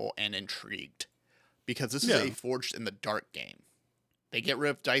comfortable and intrigued. Because this is a Forged in the Dark game. They get rid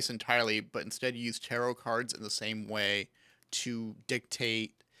of dice entirely, but instead use tarot cards in the same way to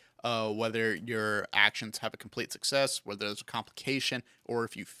dictate whether your actions have a complete success, whether there's a complication, or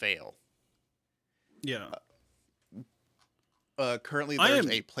if you fail. Yeah. Currently, there's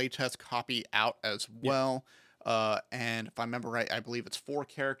a playtest copy out as well. And if I remember right, I believe it's 4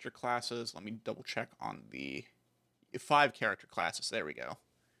 character classes. Let me double check on the 5 character classes. There we go.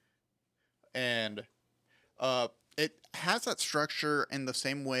 And it has that structure in the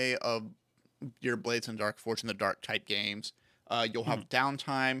same way of your Blades in the Dark, Forged in the Dark type games. You'll have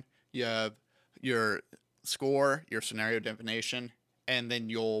downtime, you have your score, your scenario divination, and then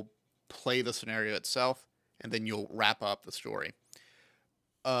you'll play the scenario itself, and then you'll wrap up the story.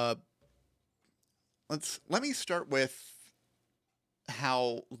 Let me start with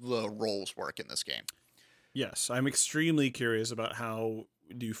how the roles work in this game. Yes, I'm extremely curious about how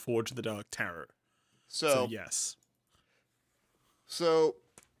you Forge the Dark Tarot. So yes. So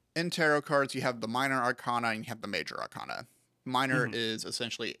in tarot cards, you have the minor arcana and you have the major arcana. Minor is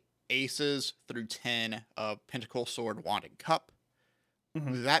essentially aces through 10 of Pentacle, Sword, Wand, and Cup.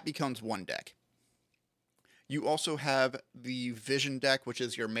 That becomes one deck. You also have the Vision deck, which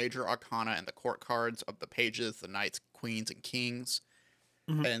is your major arcana and the court cards of the pages, the knights, queens, and kings.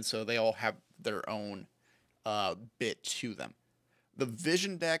 And so they all have their own bit to them. The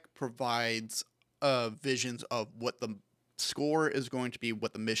Vision deck provides visions of what the score is going to be,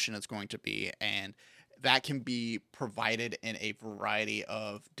 what the mission is going to be, and that can be provided in a variety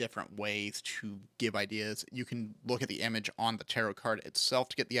of different ways to give ideas. You can look at the image on the tarot card itself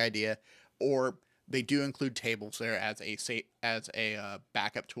to get the idea, or they do include tables there as a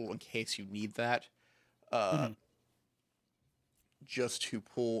backup tool in case you need that. Just to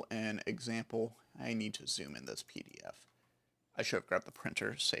pull an example, I need to zoom in this PDF. I should have grabbed the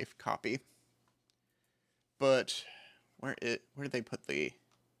printer, safe copy. But where did they put the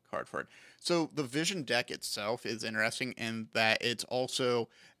card for it? So the Vision deck itself is interesting in that it's also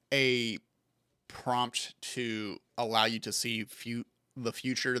a prompt to allow you to see the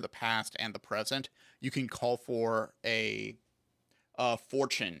future, the past, and the present. You can call for a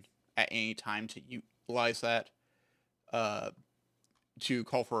fortune at any time to utilize that. To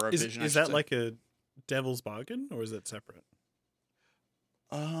call for a vision. Is that like a devil's bargain, or is that separate?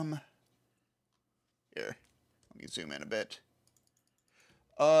 Here, let me zoom in a bit.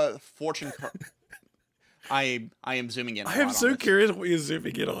 Fortune card. I am zooming in. I am so curious what you're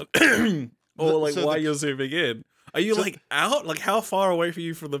zooming in on, or why you're zooming in. Are you out? Like how far away are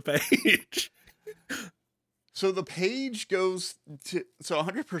you from the page? So the page goes to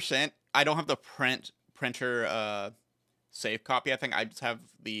 100%. I don't have the printer save copy. I think I just have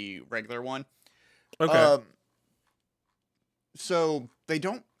the regular one. Okay. So they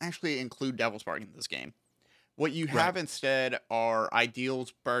don't actually include Devil's Bargain in this game. What you have instead are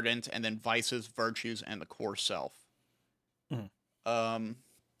ideals, burdens, and then vices, virtues, and the core self. When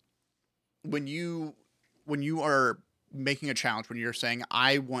you are making a challenge, when you're saying,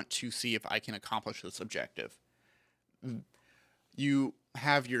 I want to see if I can accomplish this objective, you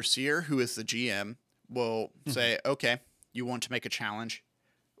have your seer, who is the GM, will say, okay, you want to make a challenge.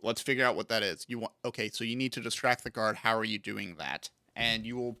 Let's figure out what that is. So you need to distract the guard. How are you doing that? And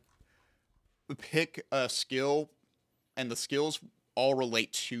you will pick a skill, and the skills all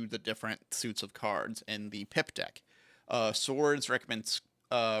relate to the different suits of cards in the Pip deck. Swords represents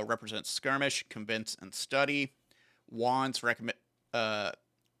skirmish, convince, and study. Wands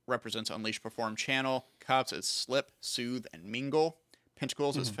represents unleash, perform, channel. Cups is slip, soothe, and mingle.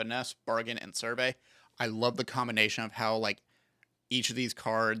 Pentacles is finesse, bargain, and survey. I love the combination of how each of these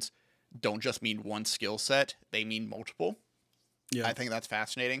cards don't just mean one skill set, they mean multiple. Yeah. I think that's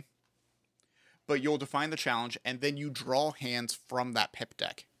fascinating. But you'll define the challenge, and then you draw hands from that Pip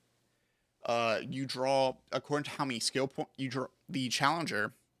deck. You draw, according to how many skill points you draw, the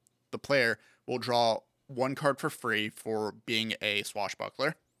challenger, the player, will draw one card for free for being a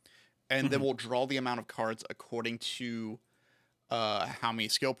swashbuckler, and then we'll draw the amount of cards according to how many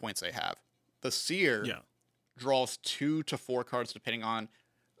skill points they have. The seer draws 2 to 4 cards depending on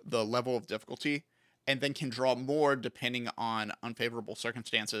the level of difficulty, and then can draw more depending on unfavorable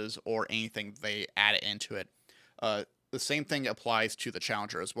circumstances or anything they add into it. The same thing applies to the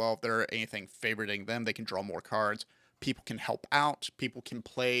challenger as well. If there are anything favoriting them, they can draw more cards. People can help out. People can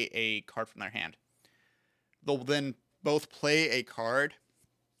play a card from their hand. They'll then both play a card,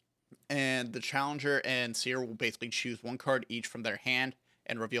 and the challenger and seer will basically choose one card each from their hand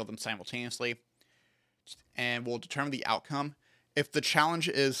and reveal them simultaneously, and will determine the outcome. If the challenge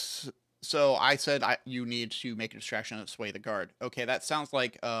is, so I said you need to make a distraction and sway the guard. Okay, that sounds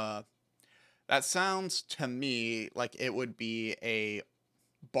like that sounds to me like it would be a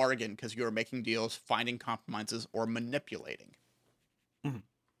bargain because you're making deals, finding compromises, or manipulating. Mm-hmm.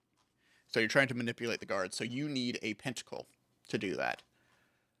 So you're trying to manipulate the guard. So you need a pentacle to do that.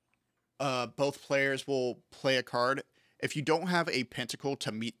 Both players will play a card. If you don't have a pentacle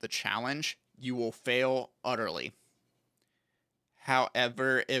to meet the challenge, you will fail utterly.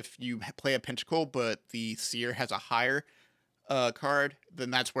 However, if you play a pentacle but the seer has a higher card,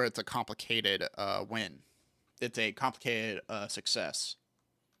 then that's where it's a complicated win. It's a complicated success.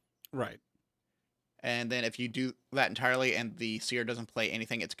 Right. And then if you do that entirely and the seer doesn't play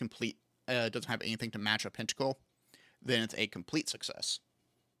anything, it's complete. Doesn't have anything to match a pentacle, then it's a complete success.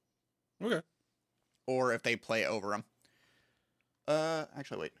 Okay. Or if they play over them.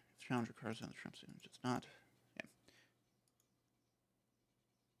 Actually, wait. Challenger cards on the trump suit. It's not. Yeah.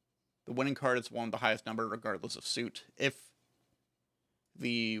 The winning card is one with the highest number, regardless of suit. If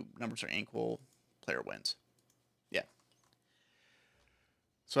the numbers are equal, player wins. Yeah.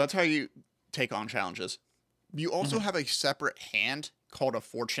 So that's how you take on challenges. You also have a separate hand called a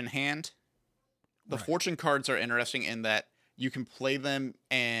fortune hand. The fortune cards are interesting in that you can play them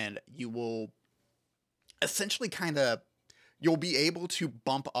and you will essentially you'll be able to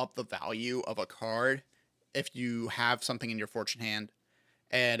bump up the value of a card if you have something in your fortune hand,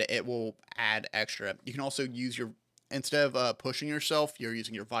 and it will add extra. You can also use instead of pushing yourself, you're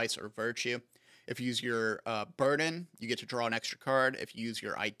using your vice or virtue. If you use your burden, you get to draw an extra card. If you use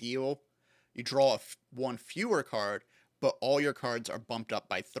your ideal, you draw one fewer card, but all your cards are bumped up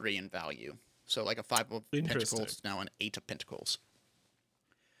by 3 in value. So like a 5 of pentacles is now an 8 of pentacles.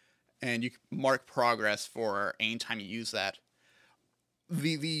 And you can mark progress for any time you use that.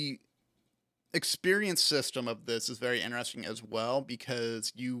 The experience system of this is very interesting as well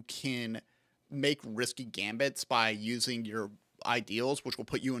because you can make risky gambits by using your ideals, which will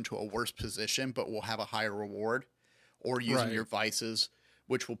put you into a worse position but will have a higher reward, or using your vices,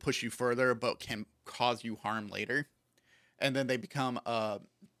 which will push you further but can cause you harm later. And then they become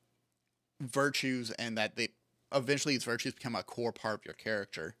virtues, and that eventually these virtues become a core part of your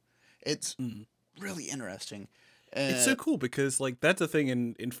character. It's really interesting. It's so cool because like that's a thing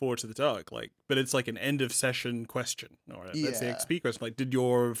in Forward to the Dark, like, but it's like an end of session question, or that's the XP question. Like, did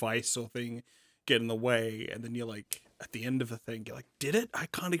your vice or thing get in the way? And then you're like, at the end of the thing, you're like, did it? I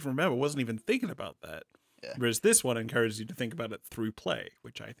can't even remember. I wasn't even thinking about that. Yeah. Whereas this one encourages you to think about it through play,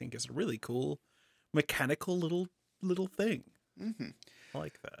 which I think is a really cool mechanical little thing. Mm-hmm. I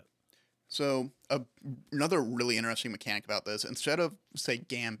like that. So another really interesting mechanic about this, instead of, say,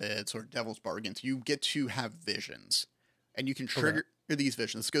 gambits or devil's bargains, you get to have visions. And you can trigger these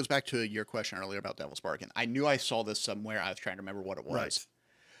visions. This goes back to your question earlier about devil's bargain. I knew I saw this somewhere. I was trying to remember what it was. Right.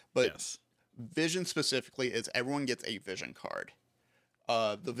 But vision specifically is everyone gets a vision card.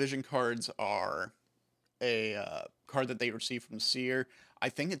 The vision cards are a card that they receive from Seer. I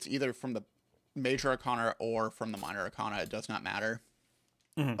think it's either from the Major Arcana or from the Minor Arcana. It does not matter.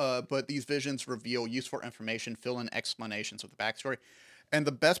 Mm-hmm. But these visions reveal useful information, fill in explanations of the backstory. And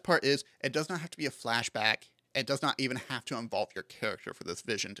the best part is, it does not have to be a flashback. It does not even have to involve your character for this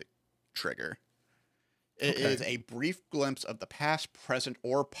vision to trigger. It is a brief glimpse of the past, present,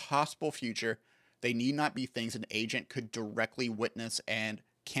 or possible future. They need not be things an agent could directly witness and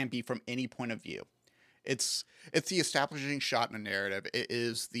can be from any point of view. It's the establishing shot in a narrative. It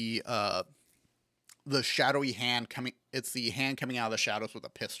is the shadowy hand coming. It's the hand coming out of the shadows with a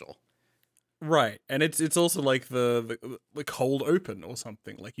pistol. Right, and it's also like the cold open or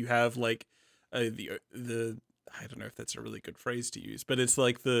something. Like you have like the I don't know if that's a really good phrase to use, but it's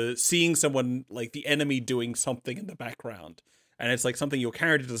like the seeing someone, like the enemy doing something in the background, and it's like something your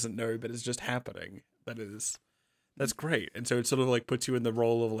character doesn't know, but it's just happening. That's great, and so it sort of like puts you in the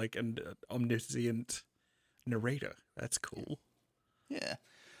role of like an omniscient narrator. That's cool. Yeah.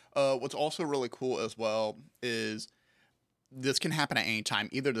 What's also really cool as well is this can happen at any time.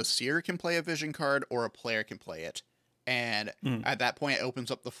 Either the seer can play a vision card or a player can play it. And at that point, it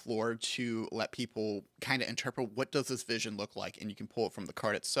opens up the floor to let people kind of interpret what does this vision look like. And you can pull it from the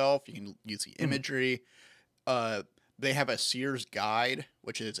card itself. You can use the imagery. they have a Seer's Guide,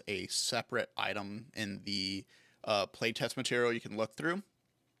 which is a separate item in the playtest material you can look through.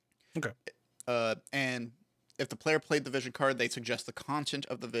 Okay. And if the player played the vision card, they suggest the content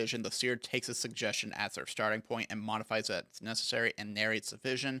of the vision. The seer takes a suggestion as their starting point and modifies it as necessary and narrates the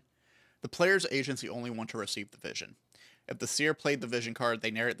vision. The player's agent's the only one to receive the vision. If the seer played the vision card,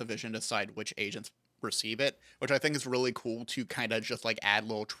 they narrate the vision to decide which agents receive it, which I think is really cool to kind of just like add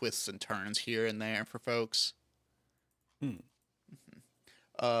little twists and turns here and there for folks.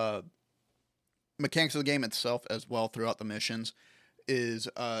 Mechanics of the game itself as well throughout the missions is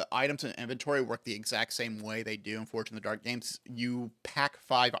items and inventory work the exact same way they do in Forge in the Dark games. You pack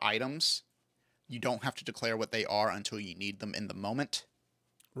 5 items. You don't have to declare what they are until you need them in the moment.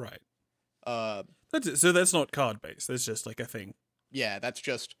 Right. That's it. So that's not card based. That's just like a thing. Yeah, that's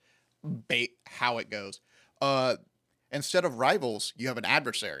just how it goes. Instead of rivals, you have an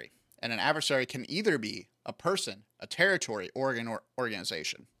adversary. And an adversary can either be a person, a territory, or an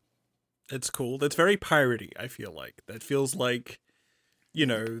organization. It's cool. That's very piratey, I feel like. That feels like, you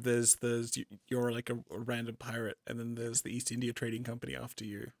know, there's you're like a random pirate, and then there's the East India Trading Company after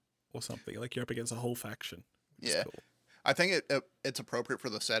you, or something. Like you're up against a whole faction. Yeah. Cool. I think it's appropriate for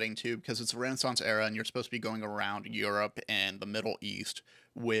the setting, too, because it's the Renaissance era, and you're supposed to be going around Europe and the Middle East,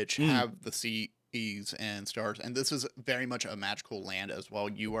 which have the seas and stars. And this is very much a magical land as well.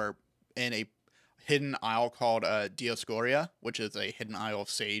 You are in a hidden isle called Dioscoria, which is a hidden isle of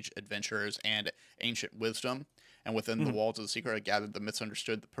sage, adventurers, and ancient wisdom. And within the walls of the secret are gathered the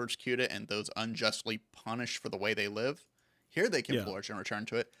misunderstood, the persecuted, and those unjustly punished for the way they live. Here they can flourish and return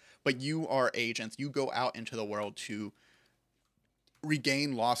to it. But you are agents. You go out into the world to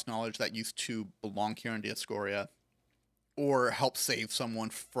regain lost knowledge that used to belong here in Dioscoria, or help save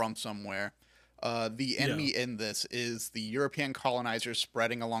someone from somewhere. The enemy in this is the European colonizers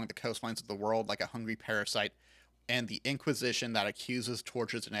spreading along the coastlines of the world like a hungry parasite, and the Inquisition that accuses,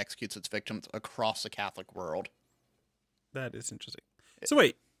 tortures, and executes its victims across the Catholic world. That is interesting. So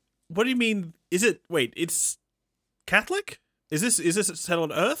wait, what do you mean? It's Catholic? Is this set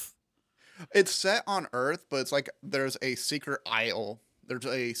on Earth? It's set on Earth, but it's like there's a secret isle. There's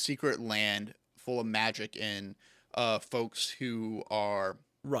a secret land full of magic and folks who are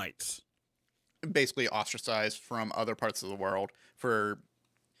basically ostracized from other parts of the world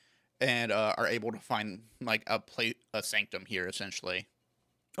and are able to find like a sanctum here essentially.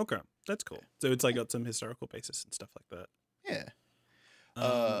 Okay, that's cool. So it's like got some historical basis and stuff like that.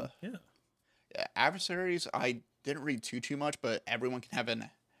 Yeah. Adversaries, I didn't read too much, but everyone can have an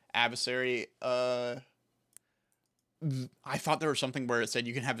adversary. I thought there was something where it said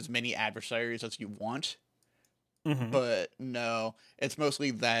you can have as many adversaries as you want. But no, it's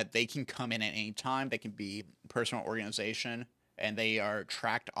mostly that they can come in at any time. They can be personal organization, and they are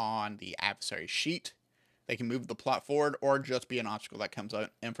tracked on the adversary sheet. They can move the plot forward or just be an obstacle that comes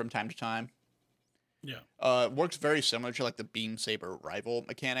in from time to time. Yeah. It works very similar to like the Beam Saber rival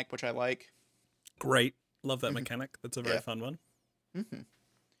mechanic, which I like. Great. Love that mechanic. That's a very fun one.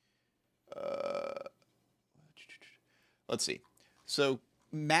 Let's see. So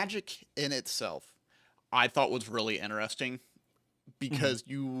magic in itself, I thought was really interesting because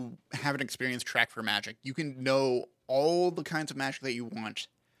you have an experience track for magic. You can know all the kinds of magic that you want,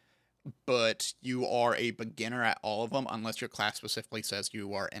 but you are a beginner at all of them unless your class specifically says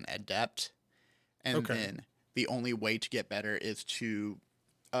you are an adept. And then the only way to get better is to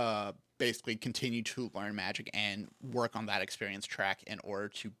basically continue to learn magic and work on that experience track in order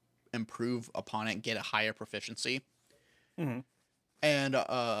to improve upon it and get a higher proficiency. And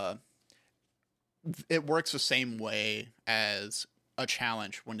it works the same way as a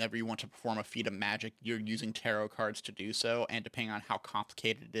challenge. Whenever you want to perform a feat of magic, you're using tarot cards to do so, and depending on how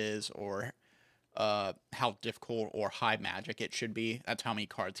complicated it is or how difficult or high magic it should be, that's how many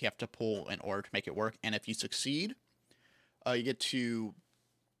cards you have to pull in order to make it work. And if you succeed, you get to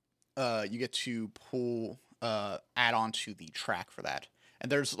pull add on to the track for that.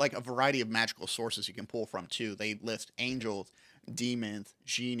 And there's like a variety of magical sources you can pull from too. They list angels, demons,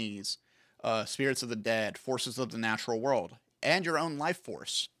 genies, spirits of the dead, forces of the natural world, and your own life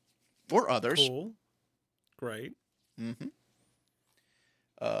force, or others. Cool. Great. And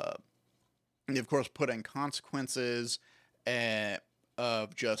of course, put in consequences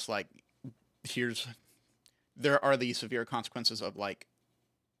of just like there are the severe consequences of like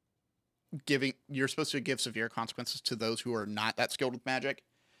you're supposed to give severe consequences to those who are not that skilled with magic,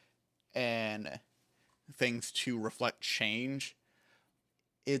 and things to reflect change.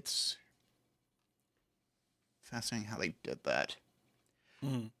 It's fascinating how they did that.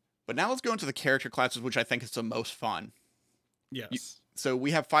 But now let's go into the character classes, which I think is the most fun. Yes. So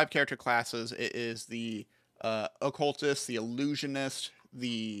we have 5 character classes. It is the occultist, the illusionist,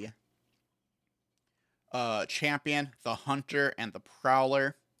 the champion, the hunter, and the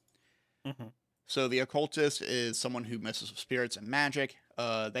prowler. Mm-hmm. So the occultist is someone who messes with spirits and magic.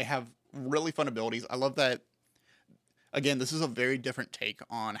 They have really fun abilities. I love that. Again, this is a very different take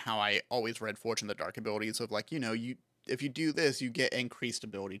on how I always read Forge in the Dark abilities of like, if you do this, you get increased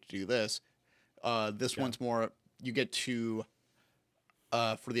ability to do this. This one's more, you get to,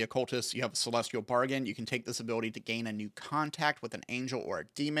 for the occultist, you have a celestial bargain. You can take this ability to gain a new contact with an angel or a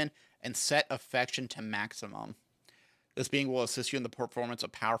demon and set affection to maximum. This being will assist you in the performance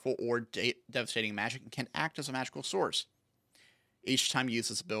of powerful or devastating magic and can act as a magical source. Each time you use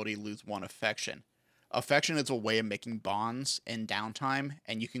this ability, lose one affection. Affection is a way of making bonds in downtime,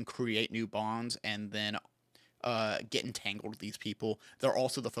 and you can create new bonds and then get entangled with these people. They're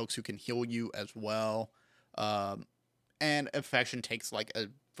also the folks who can heal you as well. And affection takes like a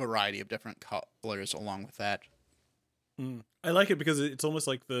variety of different colors along with that. I like it because it's almost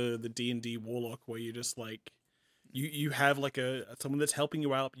like the D&D warlock where you just like you have like someone that's helping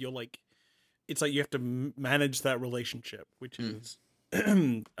you out. You're like, it's like you have to manage that relationship, which is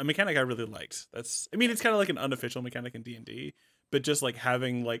a mechanic I really liked. It's kind of like an unofficial mechanic in D&D, but just like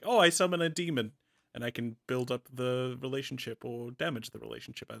having like, oh, I summon a demon and I can build up the relationship or damage the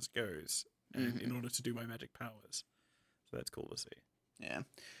relationship as it goes in order to do my magic powers. So that's cool to see. Yeah.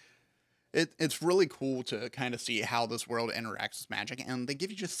 It's really cool to kind of see how this world interacts with magic, and they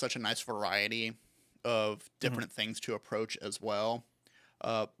give you just such a nice variety of different things to approach as well.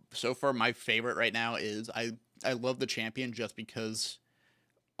 So far, my favorite right now is I love the champion just because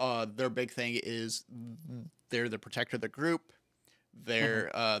their big thing is they're the protector of the group. They're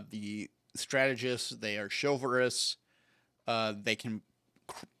the strategists. They are chivalrous. They can,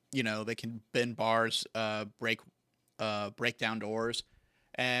 they can bend bars, break down doors.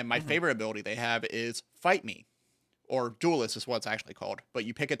 And my favorite ability they have is Fight Me, or Duelist is what it's actually called. But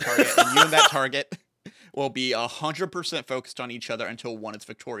you pick a target, and you and that target will be 100% focused on each other until one is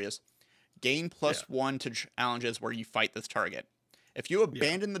victorious. Gain +1 to challenges where you fight this target. If you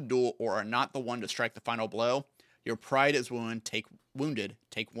abandon the duel or are not the one to strike the final blow, your pride is wounded.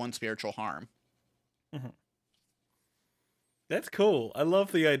 Take 1 spiritual harm. That's cool. I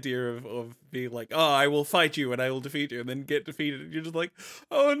love the idea of being like, oh, I will fight you and I will defeat you, and then get defeated. And you're just like,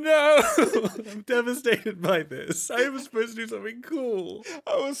 oh no, I'm devastated by this. I was supposed to do something cool.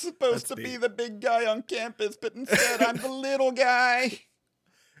 I was supposed to be the big guy on campus, but instead I'm the little guy.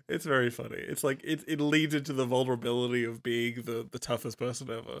 It's very funny. It's like it leads into the vulnerability of being the toughest person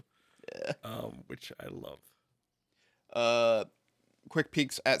ever. Yeah. Which I love. Quick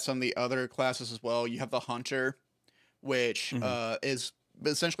peeks at some of the other classes as well. You have the Hunter, which is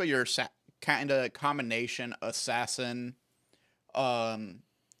essentially your kind of combination assassin,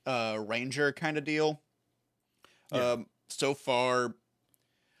 ranger kind of deal. Yeah. So far,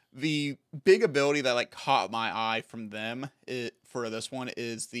 the big ability that like caught my eye from them for this one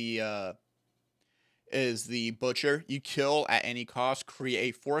is the butcher. You kill at any cost,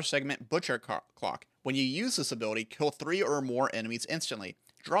 create a 4-segment butcher clock. When you use this ability, kill 3 or more enemies instantly.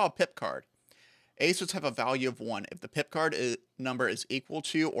 Draw a pip card. Aces have a value of 1. If the pip card number is equal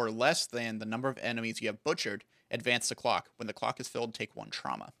to or less than the number of enemies you have butchered, advance the clock. When the clock is filled, take 1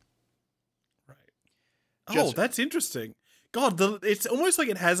 trauma. Right. That's interesting. God, it's almost like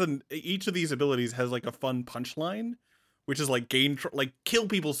it has each of these abilities has like a fun punchline, which is like kill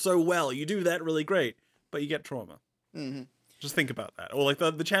people so well. You do that really great, but you get trauma. Mm-hmm. Just think about that. Or like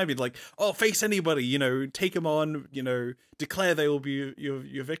the champion, like, oh, face anybody, take them on, declare they will be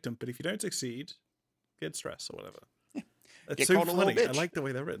your victim. But if you don't succeed, get stress or whatever. That's so funny. I like the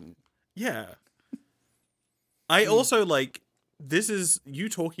way they're written. Yeah. I also like, this is, you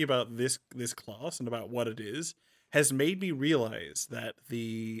talking about this class and about what it is, has made me realize that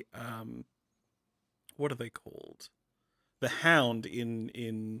the, what are they called? The Hound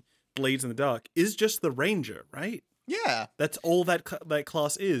in Blades in the Dark is just the ranger, right? Yeah. That's all that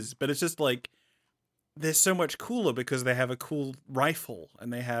class is. But it's just like, they're so much cooler because they have a cool rifle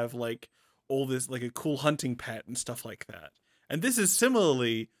and they have like all this, like a cool hunting pet and stuff like that. And this is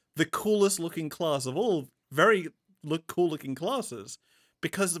similarly the coolest looking class of all, very cool looking classes,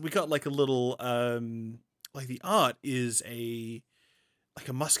 because we got like a little, like the art is like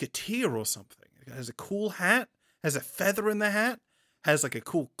a musketeer or something. It has a cool hat, has a feather in the hat, has like a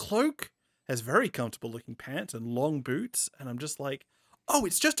cool cloak, has very comfortable looking pants and long boots. And I'm just like, oh,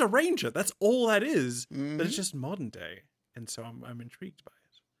 it's just a ranger. That's all that is. Mm-hmm. But it's just modern day. And so I'm intrigued by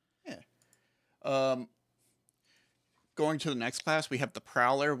it. Yeah. Going to the next class, we have the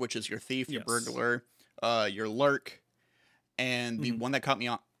Prowler, which is your thief, your burglar, your lurk. And the one that caught me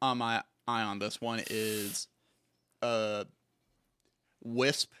on my eye on this one is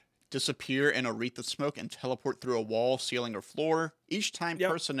Wisp disappear in a wreath of smoke and teleport through a wall, ceiling, or floor. Each time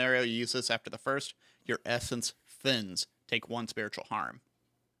per scenario you use this after the first, your essence thins. Take 1 spiritual harm.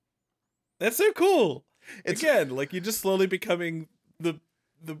 That's so cool. Again, like you're just slowly becoming the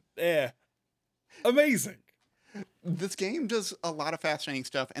air. Amazing. This game does a lot of fascinating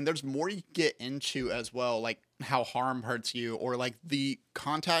stuff, and there's more you get into as well, like how harm hurts you, or like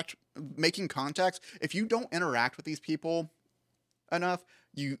making contacts. If you don't interact with these people enough,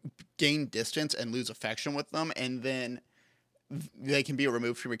 you gain distance and lose affection with them, and then they can be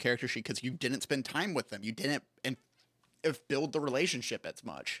removed from your character sheet because you didn't spend time with them. You didn't build the relationship as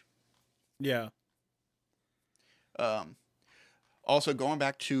much. Yeah. Also, going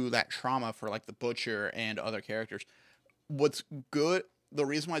back to that trauma for like the Butcher and other characters, what's good, the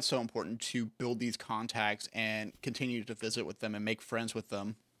reason why it's so important to build these contacts and continue to visit with them and make friends with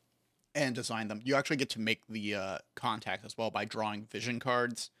them and design them, you actually get to make the contacts as well by drawing vision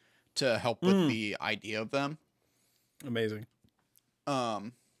cards to help with the idea of them. Amazing.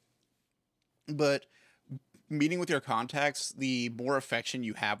 But meeting with your contacts, the more affection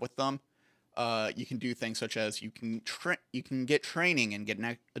you have with them, you can do things such as you can get training and get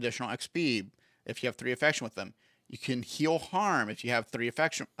an additional XP if you have 3 affection with them. You can heal harm if you have 3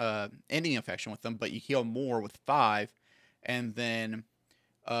 affection, ending affection with them, but you heal more with 5. And then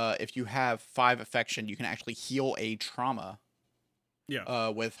if you have 5 affection, you can actually heal a trauma. Yeah.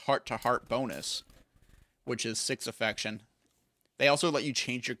 With heart-to-heart bonus, which is 6 affection. They also let you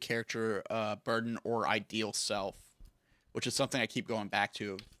change your character burden or ideal self, which is something I keep going back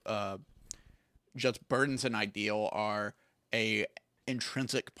to. Just burdens and ideal are a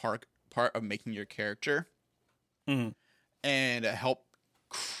intrinsic part of making your character, and help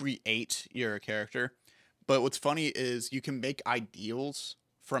create your character. But what's funny is you can make ideals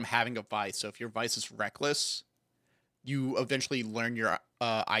from having a vice. So if your vice is reckless, you eventually learn your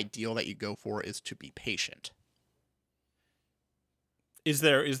ideal that you go for is to be patient. Is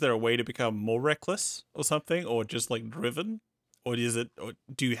there a way to become more reckless or something, or just like driven, or do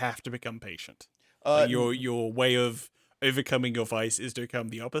you have to become patient? Like your way of overcoming your vice is to become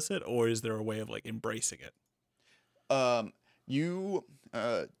the opposite, or is there a way of like embracing it? If you're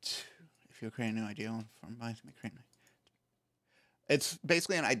creating a new ideal from vice, it's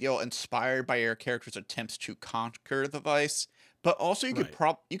basically an ideal inspired by your character's attempts to conquer the vice, but also you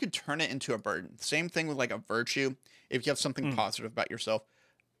could turn it into a burden. Same thing with like a virtue. If you have something positive about yourself,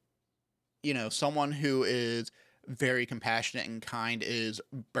 someone who is very compassionate and kind is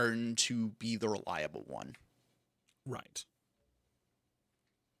burdened to be the reliable one. Right.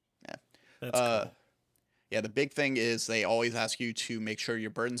 Yeah. That's cool. Yeah, the big thing is they always ask you to make sure your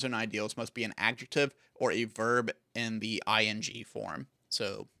burdens and ideals must be an adjective or a verb in the ing form.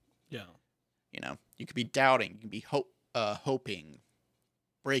 So, yeah, you could be doubting, you can be hoping,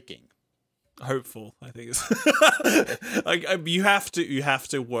 breaking, hopeful. I think is like you have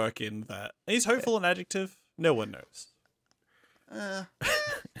to work in that. Is hopeful an adjective? No one knows.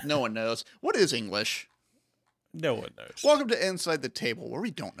 No one knows. What is English? No one knows. Welcome to Inside the Table, where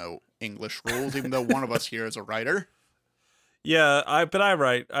we don't know English rules, even though one of us here is a writer. Yeah, I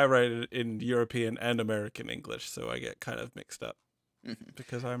write it in European and American English, so I get kind of mixed up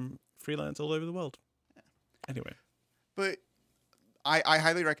because I'm freelance all over the world. Anyway, but I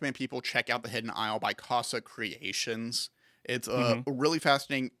highly recommend people check out The Hidden Isle by Casa Creations. It's a really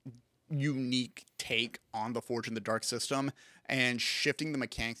fascinating, unique take on the Forge in the Dark system, and shifting the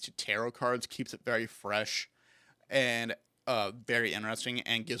mechanics to tarot cards keeps it very fresh and very interesting,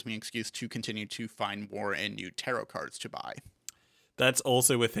 and gives me an excuse to continue to find more and new tarot cards to buy. That's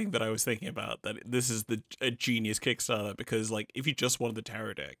also a thing that I was thinking about, that this is a genius Kickstarter, because like if you just wanted the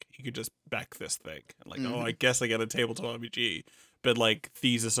tarot deck, you could just back this thing and like, oh, I guess I get a tabletop RPG. But like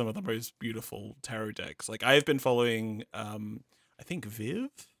these are some of the most beautiful tarot decks. Like I've been following I think Viv?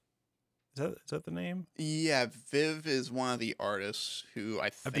 Is that the name? Yeah, Viv is one of the artists who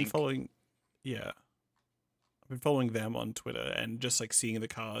I've been following. Yeah. I've been following them on Twitter and just like seeing the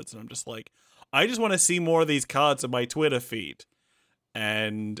cards, and I'm just like, I just want to see more of these cards on my Twitter feed.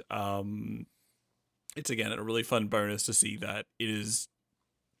 And it's again a really fun bonus to see that it's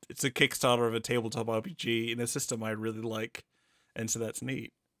a Kickstarter of a tabletop RPG in a system I really like, and so that's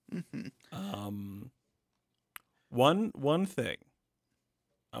neat. One thing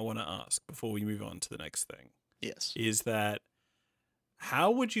I want to ask before we move on to the next thing, yes, is that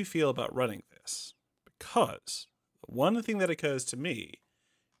how would you feel about running this? Because one thing that occurs to me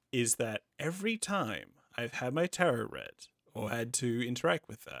is that every time I've had my tarot read or had to interact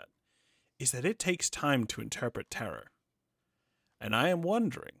with that, is that it takes time to interpret tarot. And I am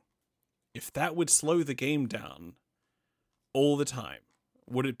wondering if that would slow the game down all the time?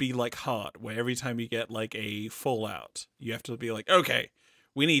 Would it be like Heart, where every time you get like a Fallout, you have to be like, okay,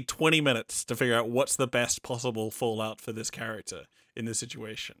 we need 20 minutes to figure out what's the best possible Fallout for this character in this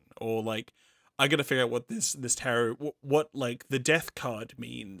situation? Or like, I gotta figure out what this tarot, what like the death card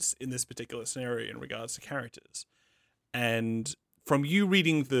means in this particular scenario in regards to characters. And from you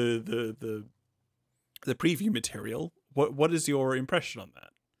reading the preview material, what is your impression on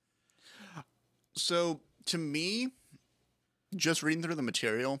that? So to me, just reading through the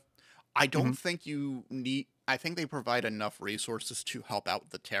material, I don't think you need. I think they provide enough resources to help out with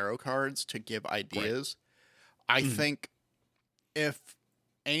the tarot cards to give ideas. Right. I think if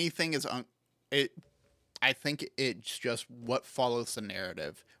anything is I think it's just what follows the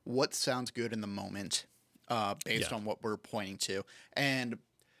narrative, what sounds good in the moment, based on what we're pointing to, and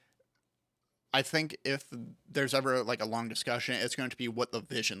I think if there's ever like a long discussion, it's going to be what the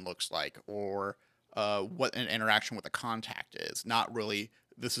vision looks like, or what an interaction with the contact is. Not really,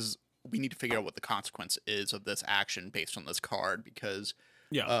 we need to figure out what the consequence is of this action based on this card, because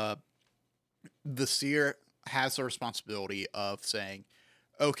the seer has the responsibility of saying,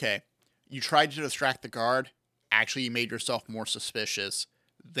 okay, you tried to distract the guard, actually you made yourself more suspicious.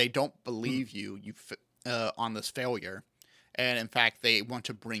 They don't believe you on this failure. And in fact, they want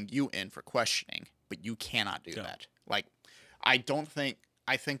to bring you in for questioning, but you cannot do that. Like, I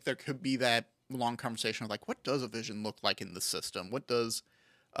think there could be that long conversation of like, what does a vision look like in the system? What does,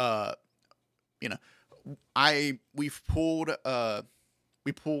 we've pulled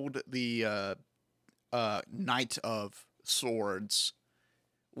the Knight of Swords.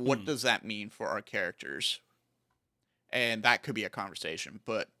 What does that mean for our characters? And that could be a conversation.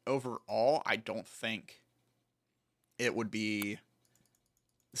 But overall, I don't think it would be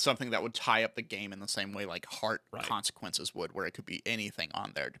something that would tie up the game in the same way like Heart Consequences would, where it could be anything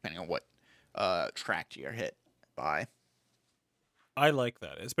on there depending on what track you're hit by. I like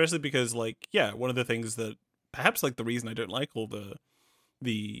that, especially because like, one of the things that perhaps like the reason I don't like all the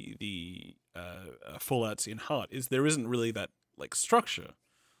Fallouts in Heart is there isn't really that like structure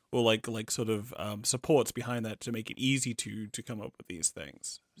or like sort of supports behind that to make it easy to come up with these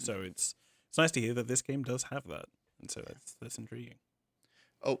things. So it's nice to hear that this game does have that. And so that's intriguing.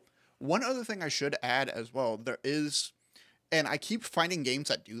 Oh, one other thing I should add as well. There is, and I keep finding games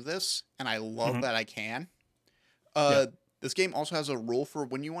that do this, and I love that I can. This game also has a rule for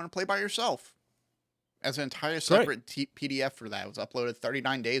when you want to play by yourself. As an entire separate PDF for that. It was uploaded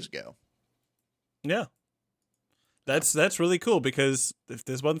 39 days ago. Yeah. That's really cool, because if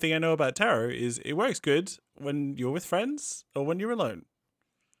there's one thing I know about tarot is it works good when you're with friends or when you're alone.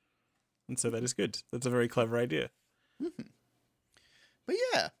 And so that is good. That's a very clever idea. Mm-hmm. But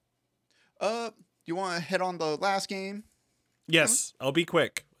yeah, do you want to hit on the last game? Yes, I'll be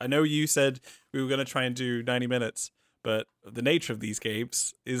quick. I know you said we were going to try and do 90 minutes, but the nature of these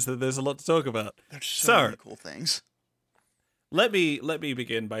games is that there's a lot to talk about. There's so many cool things. Let me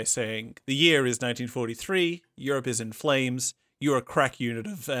begin by saying the year is 1943. Europe is in flames. You're a crack unit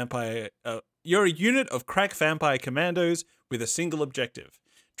of vampire. You're a unit of crack vampire commandos with a single objective: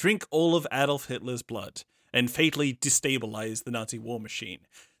 drink all of Adolf Hitler's blood and fatally destabilize the Nazi war machine.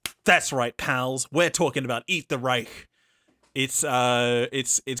 That's right, pals. We're talking about Eat the Reich. It's got a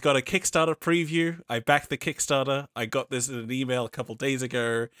Kickstarter preview. I backed the Kickstarter. I got this in an email a couple days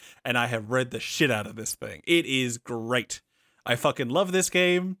ago, and I have read the shit out of this thing. It is great. I fucking love this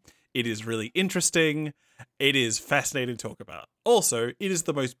game. It is really interesting. It is fascinating to talk about. Also, it is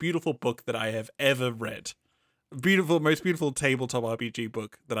the most beautiful book that I have ever read. Most beautiful tabletop RPG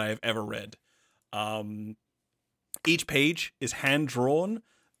book that I have ever read. Each page is hand drawn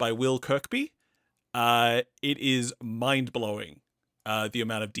by Will Kirkby. It is mind blowing, the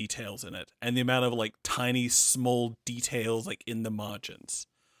amount of details in it and the amount of like tiny small details like in the margins.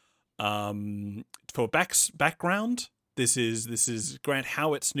 For background, this is Grant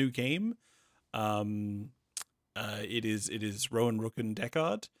Howitt's new game. It is Rowan Rookun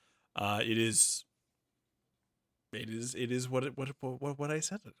Deckard. It is what I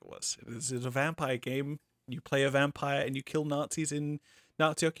said it was. It is a vampire game. You play a vampire and you kill Nazis in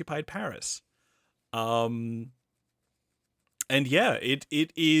Nazi-occupied Paris. And yeah, it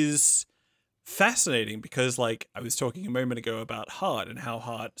is fascinating because like I was talking a moment ago about Heart and how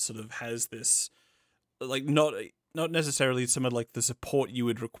Heart sort of has this like not necessarily some of like the support you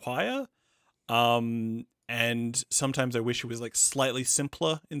would require. And sometimes I wish it was like slightly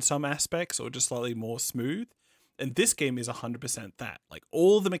simpler in some aspects or just slightly more smooth. And this game is 100% that. Like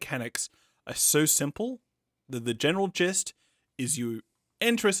all the mechanics are so simple. The general gist is you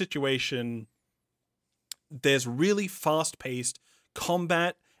enter a situation. There's really fast-paced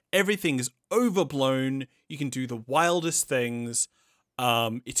combat everything is overblown. You can do the wildest things.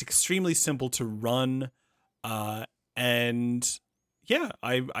 It's extremely simple to run. And yeah,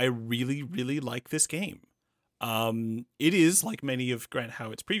 I really, really like this game. It is, like many of Grant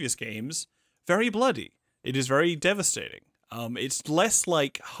Howitt's previous games, very bloody. It is very devastating. It's less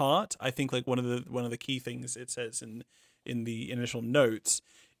like Heart. I think like one of the key things it says in the initial notes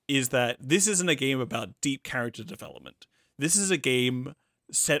is that this isn't a game about deep character development. This is a game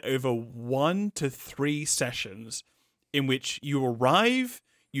set over 1 to 3 sessions in which you arrive,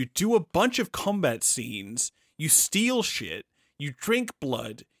 you do a bunch of combat scenes, you steal shit, you drink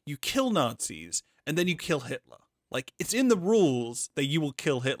blood, you kill Nazis, and then you kill Hitler. Like, it's in the rules that you will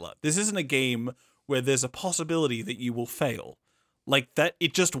kill Hitler. This isn't a game where there's a possibility that you will fail. Like, that,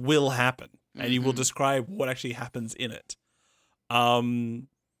 it just will happen, and you will describe what actually happens in it.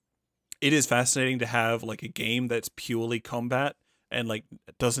 It is fascinating to have, like, a game that's purely combat and, like,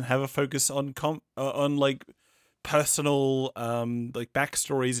 doesn't have a focus on like, personal, like,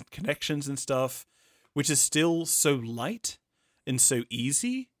 backstories and connections and stuff, which is still so light and so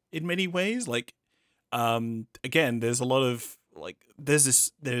easy in many ways. Like, again, there's a lot of, like, there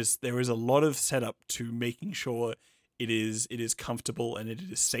is a lot of setup to making sure it is comfortable and it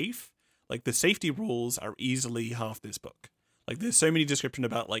is safe. Like, the safety rules are easily half this book. Like, there's so many description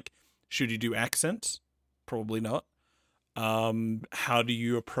about, like, should you do accents? Probably not. How do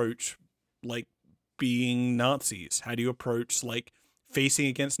you approach, like, being Nazis? How do you approach, like, facing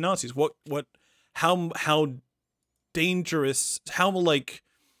against Nazis? How dangerous, how, like,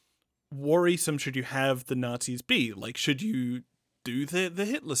 worrisome should you have the Nazis be? Like, should you do the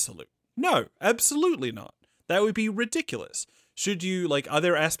Hitler salute? No, absolutely not. That would be ridiculous. Should you, like, are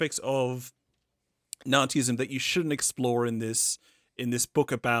there aspects of Nazism that you shouldn't explore in this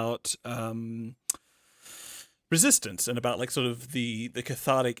book about resistance and about, like, sort of the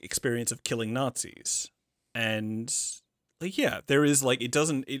cathartic experience of killing Nazis? And, like, yeah, there is, like,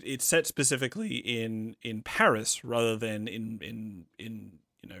 it's set specifically in Paris rather than in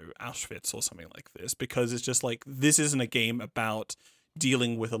you know, Auschwitz or something like this, because it's just like, this isn't a game about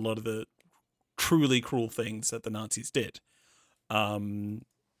dealing with a lot of the truly cruel things that the Nazis did. And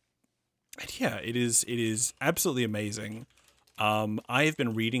yeah, it is absolutely amazing. I have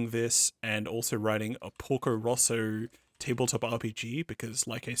been reading this and also writing a Porco Rosso tabletop RPG because,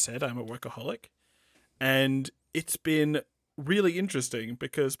 like I said, I'm a workaholic. And it's been really interesting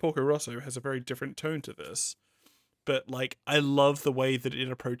because Porco Rosso has a very different tone to this. But, like, I love the way that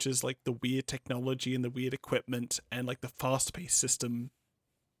it approaches, like, the weird technology and the weird equipment and, like, the fast-paced system.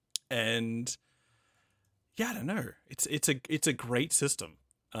 And yeah, I don't know. It's a great system.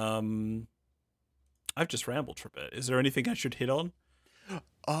 I've just rambled for a bit. Is there anything I should hit on?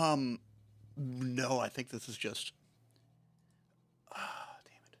 No, I think this is just...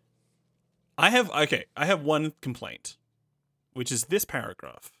 damn it. I have one complaint, which is this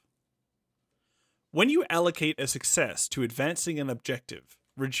paragraph. When you allocate a success to advancing an objective,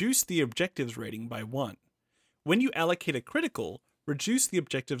 reduce the objective's rating by 1. When you allocate a critical, reduce the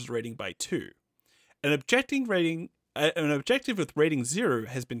objective's rating by 2. An objective with rating 0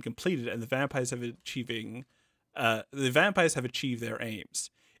 has been completed, and the vampires have achieved their aims.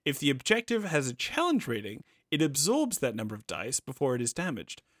 If the objective has a challenge rating, it absorbs that number of dice before it is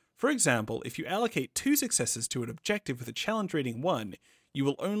damaged. For example, if you allocate 2 successes to an objective with a challenge rating 1, you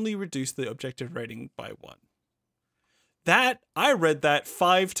will only reduce the objective rating by 1. I read that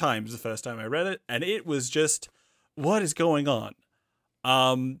 5 times the first time I read it, and it was just, what is going on?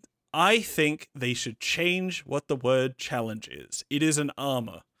 I think they should change what the word challenge is. It is an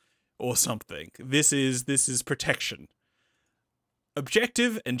armor or something. This is protection.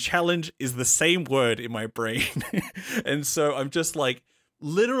 Objective and challenge is the same word in my brain. And so I'm just like,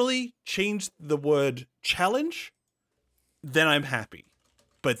 literally change the word challenge, then I'm happy.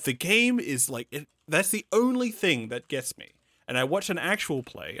 But the game is like, that's the only thing that gets me. And I watched an actual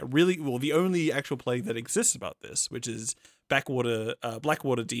play, the only actual play that exists about this, which is Blackwater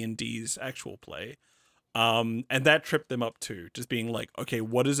D&D's actual play. And that tripped them up too, just being like, okay,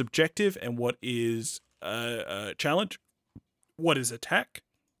 what is objective and what is challenge? What is attack?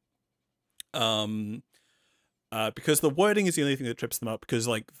 Because the wording is the only thing that trips them up, because,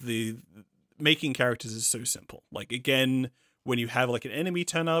 like, the making characters is so simple. Like, again, when you have, like, an enemy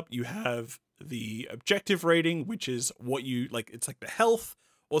turn up, you have the objective rating, which is what you, like, it's like the health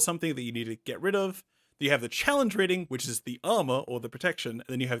or something that you need to get rid of. You have the challenge rating, which is the armor or the protection, and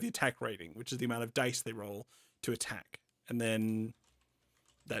then you have the attack rating, which is the amount of dice they roll to attack. And then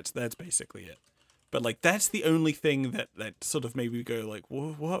that's basically it. But, like, that's the only thing that sort of made me go, like,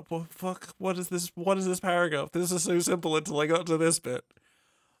 what fuck? What is this paragraph? This is so simple until I got to this bit.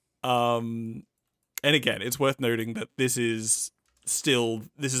 And again, it's worth noting that this is the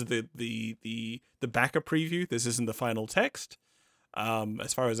backer preview. This isn't the final text,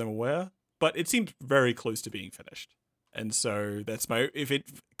 as far as I'm aware, but it seems very close to being finished. And so that's if it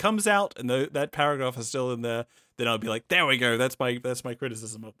comes out and that paragraph is still in there, then I'll be like, there we go. That's my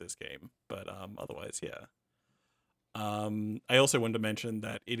criticism of this game. But otherwise, yeah. I also wanted to mention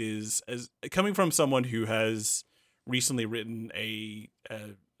that it is, as coming from someone who has recently written a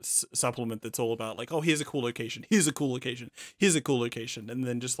supplement that's all about like, oh, here's a cool location, here's a cool location, here's a cool location, and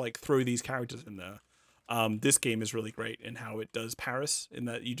then just like throw these characters in there. This game is really great in how it does Paris, in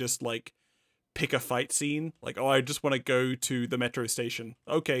that you just like pick a fight scene, like, oh, I just want to go to the metro station.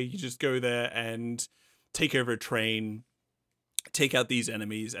 Okay, you just go there and take over a train, take out these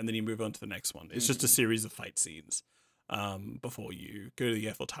enemies, and then you move on to the next one. It's just a series of fight scenes before you go to the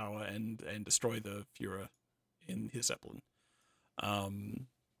Eiffel Tower and destroy the Führer in his Zeppelin. And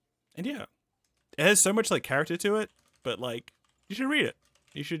yeah, it has so much like character to it, but like you should read it.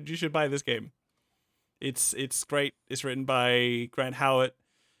 You should buy this game. It's great. It's written by Grant Howitt,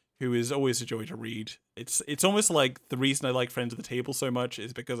 who is always a joy to read. It's almost like the reason I like Friends at the Table so much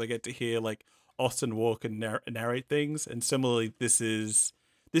is because I get to hear like Austin Walk and narrate things, and similarly, this is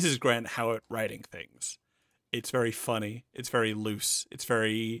Grant Howitt writing things. It's very funny. It's very loose. It's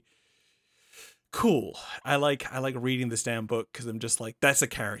very cool. I like reading this damn book because I'm just like, that's a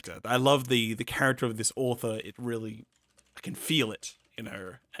character. I love the character of this author. It really, I can feel it, you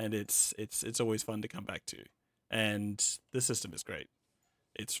know, and it's always fun to come back to. And the system is great.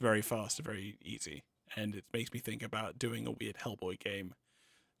 It's very fast and very easy, and it makes me think about doing a weird Hellboy game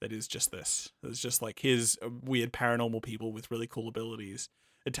that is just this. It's just like his weird paranormal people with really cool abilities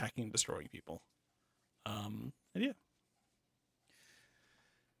attacking and destroying people. And yeah.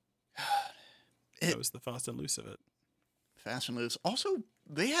 That was the fast and loose of it. Fast and loose. Also,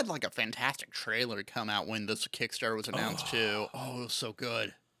 they had like a fantastic trailer come out when this Kickstarter was announced too. Oh, it was so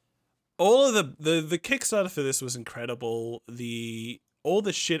good. All of the Kickstarter for this was incredible. All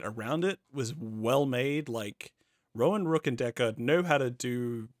the shit around it was well made. Like, Rowan Rook and Deckard know how to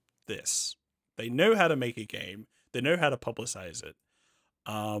do this. They know how to make a game. They know how to publicize it.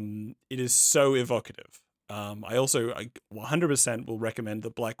 It is so evocative. I 100% will recommend the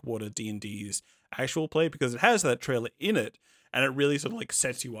Blackwater D&D's actual play, because it has that trailer in it, and it really sort of like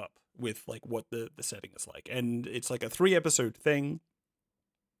sets you up with like what the setting is like. And it's like a 3-episode thing.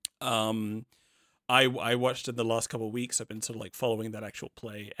 I watched in the last couple of weeks. I've been sort of like following that actual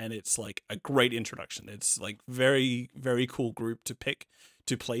play, and it's like a great introduction. It's like very, very cool group to pick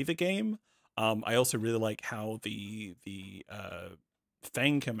to play the game. I also really like how the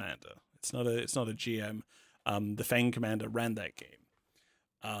Fang Commander, it's not a GM, the Fang Commander ran that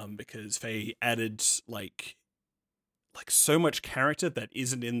game, because they added like so much character that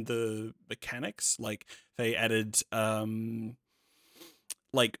isn't in the mechanics. Like they added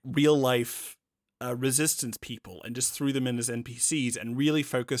like real life resistance people and just threw them in as NPCs, and really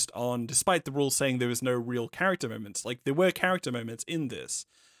focused on, despite the rules saying there was no real character moments, like there were character moments in this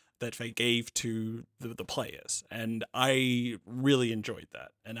that they gave to the players, and I really enjoyed that.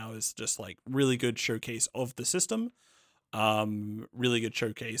 And I was just like, really good showcase of the system, really good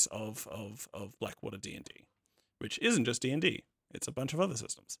showcase of Blackwater D&D, which isn't just D&D, it's a bunch of other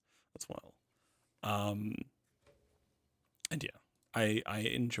systems as well. And yeah,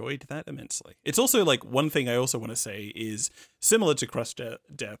 I enjoyed that immensely. It's also like, one thing I also want to say is, similar to Crush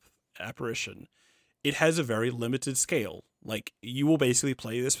Depth Apparition, it has a very limited scale. Like, you will basically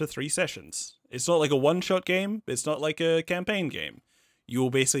play this for 3 sessions. It's not like a one-shot game. It's not like a campaign game. You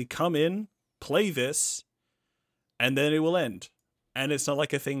will basically come in, play this, and then it will end. And it's not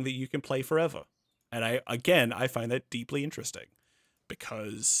like a thing that you can play forever. And I find that deeply interesting,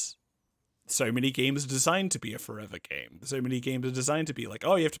 because so many games are designed to be a forever game. So many games are designed to be like,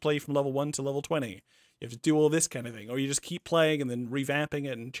 oh, you have to play from level 1 to level 20. You have to do all this kind of thing. Or you just keep playing and then revamping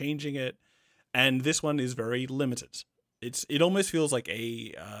it and changing it. And this one is very limited. It almost feels like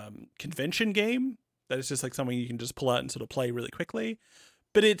a convention game that is just like something you can just pull out and sort of play really quickly.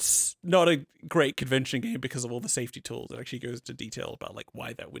 But it's not a great convention game because of all the safety tools. It actually goes into detail about like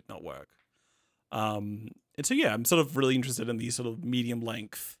why that would not work. And so yeah, I'm sort of really interested in these sort of medium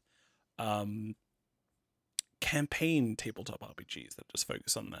length campaign tabletop RPGs that just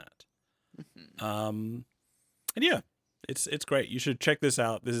focus on that. And yeah, it's great. You should check this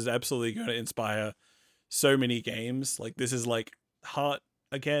out. This is absolutely going to inspire so many games. Like, this is like Heart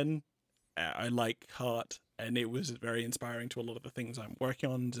again. I like Heart, and it was very inspiring to a lot of the things I'm working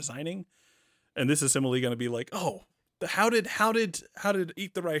on and designing. And this is similarly going to be like, oh, how did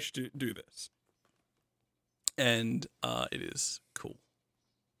Eat the Reich do this? And it is cool.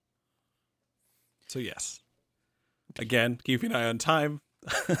 So yes. Again, keep an eye on time.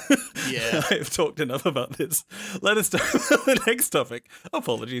 Yeah. I've talked enough about this. Let us start with the next topic.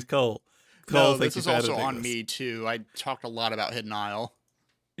 Apologies, Cole. No, this is also on me too. I talked a lot about Hidden Isle.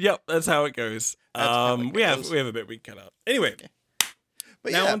 Yep, that's how it goes. That's how it we goes. have a bit we can cut out. Anyway,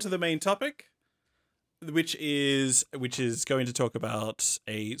 But now yeah, on to the main topic, which is going to talk about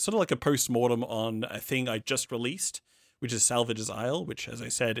a sort of like a post-mortem on a thing I just released, which is Salvage's Isle, which, as I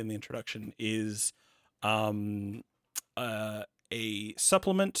said in the introduction, is a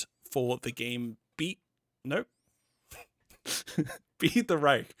supplement for the game Beat the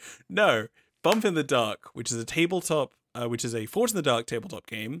Reich. No, Bump in the Dark, which is a tabletop, which is a Forge in the Dark tabletop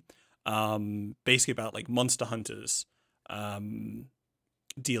game, basically about like monster hunters,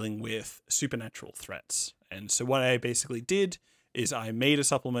 dealing with supernatural threats. And so what I basically did is I made a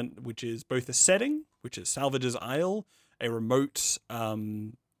supplement which is both a setting, which is Salvage's Isle, a remote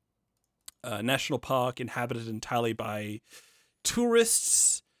national park inhabited entirely by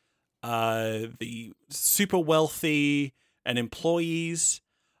tourists, the super wealthy, and employees,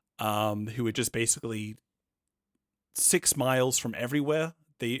 who are just basically 6 miles from everywhere.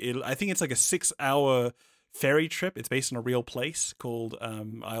 I think it's like a 6-hour ferry trip. It's based on a real place called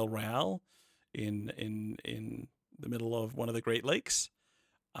Isle Royale in the middle of one of the Great Lakes.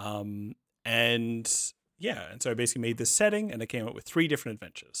 And so I basically made this setting, and I came up with 3 different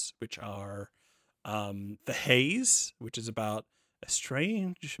adventures, which are the Haze, which is about a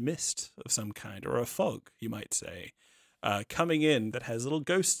strange mist of some kind, or a fog, you might say, coming in that has little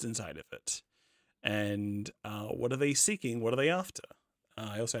ghosts inside of it. And what are they seeking? What are they after?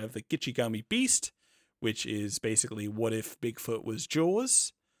 I also have the Gichigami Beast, which is basically what if Bigfoot was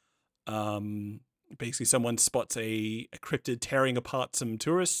Jaws. Basically, someone spots a cryptid tearing apart some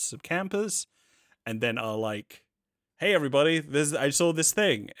tourists, some campers, and then are like, hey, everybody, I saw this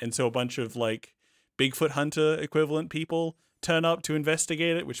thing. And so a bunch of like Bigfoot hunter equivalent people turn up to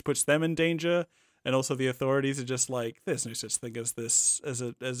investigate it, which puts them in danger. And also the authorities are just like, there's no such thing as this, as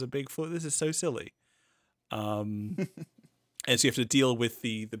a Bigfoot. This is so silly. And so you have to deal with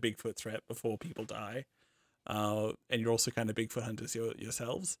the Bigfoot threat before people die. And you're also kind of Bigfoot hunters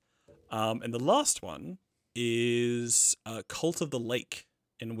yourselves. And the last one is Cult of the Lake,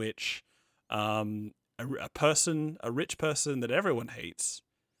 in which a rich person that everyone hates,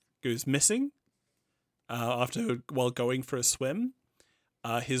 goes missing while going for a swim.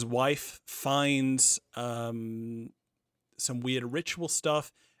 His wife finds some weird ritual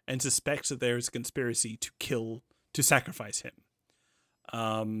stuff and suspects that there is a conspiracy to sacrifice him.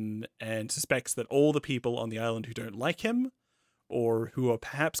 And suspects that all the people on the island who don't like him, or who are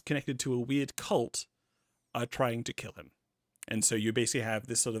perhaps connected to a weird cult, are trying to kill him. And so you basically have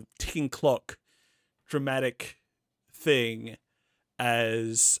this sort of ticking clock dramatic thing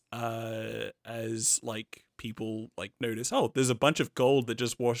as like people like notice, oh, there's a bunch of gold that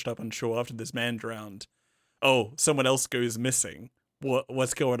just washed up on shore after this man drowned. Oh, someone else goes missing.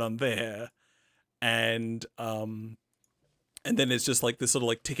 What's going on there? And then it's just like this sort of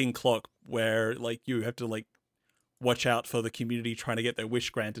like ticking clock where like you have to like watch out for the community trying to get their wish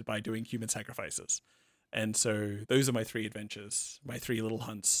granted by doing human sacrifices. And so those are my 3 adventures, my 3 little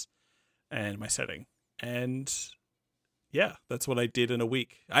hunts, and my setting. And yeah, that's what I did in a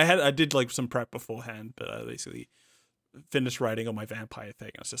week. I did like some prep beforehand, but I basically finished writing on my vampire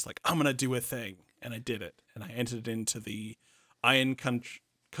thing. I was just like, I'm gonna do a thing, and I did it. And I entered into the Iron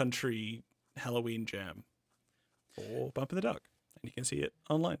Country Halloween Jam for Bump in the Dark, and you can see it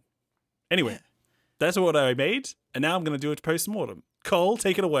online. Anyway, that's what I made, and now I'm gonna do it post-mortem. Cole,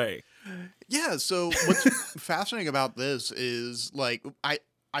 take it away. Yeah, so what's fascinating about this is like I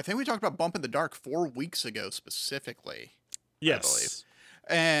think we talked about Bump in the Dark 4 weeks ago specifically. Yes.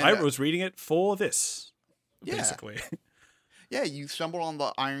 And I was reading it for this, basically. Yeah, you stumbled on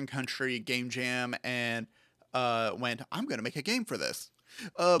the Iron Country Game Jam and went, I'm going to make a game for this.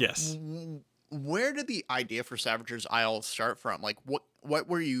 Yes. Where did the idea for Salvage's Isle start from? Like, what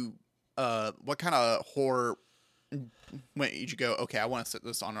were you, what kind of horror made you go, okay, I want to set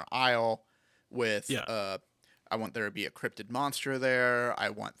this on an isle with, I want there to be a cryptid monster there.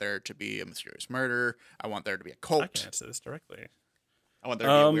 I want there to be a mysterious murder. I want there to be a cult. I can answer this directly. I want there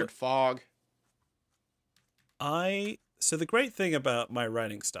to be a weird fog. So the great thing about my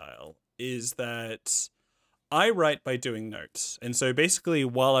writing style is that I write by doing notes. And so basically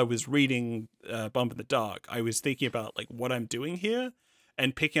while I was reading Bump in the Dark, I was thinking about like what I'm doing here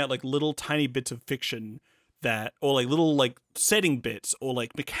and picking out like little tiny bits of fiction or like little like setting bits or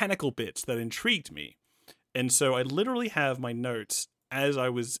like mechanical bits that intrigued me. And so I literally have my notes as I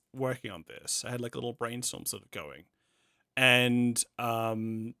was working on this. I had like a little brainstorm sort of going and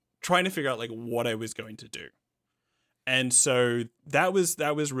trying trying to figure out like what I was going to do. And so that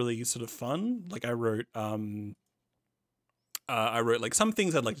was really sort of fun. Like I wrote like some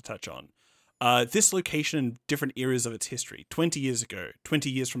things I'd like to touch on. This location in different eras of its history, 20 years ago, 20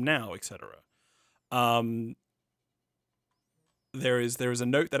 years from now, etc. There is a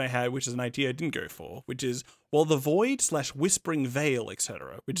note that I had, which is an idea I didn't go for, which is, well, the void / whispering veil,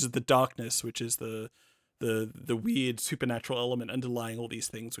 etc., which is the darkness, which is the weird supernatural element underlying all these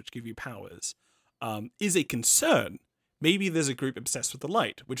things which give you powers, is a concern. Maybe there's a group obsessed with the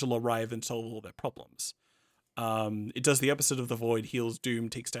light, which will arrive and solve all their problems. It does the opposite of the void, heals doom,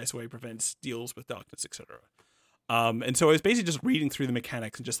 takes dice away, prevents, deals with darkness, etc. And so I was basically just reading through the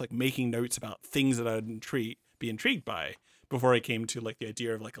mechanics and just like making notes about things that I'd be intrigued by before I came to like the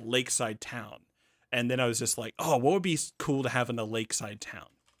idea of like a lakeside town. And then I was just like, oh, what would be cool to have in a lakeside town?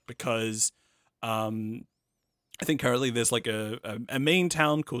 Because I think currently there's like a main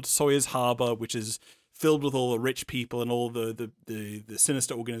town called Sawyer's Harbor, which is filled with all the rich people and all the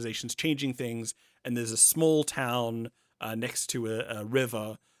sinister organizations changing things. And there's a small town next to a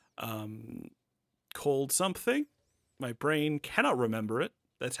river called something. My brain cannot remember it.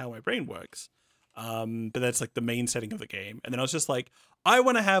 That's how my brain works. But that's like the main setting of the game. And then I was just like, I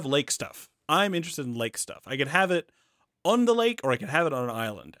want to have lake stuff. I'm interested in lake stuff. I could have it on the lake or I could have it on an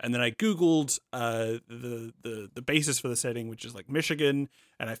island. And then I Googled the basis for the setting, which is like Michigan.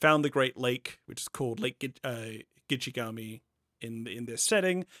 And I found the Great Lake, which is called Lake Gichigami in this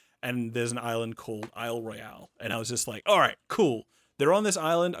setting. And there's an island called Isle Royale. And I was just like, all right, cool. They're on this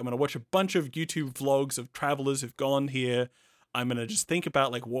island. I'm going to watch a bunch of YouTube vlogs of travelers who've gone here. I'm going to just think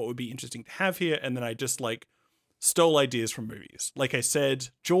about like what would be interesting to have here. And then I just like stole ideas from movies. Like I said,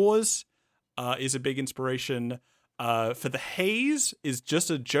 Jaws is a big inspiration. For the Haze is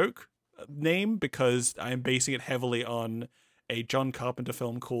just a joke name because I'm basing it heavily on a John Carpenter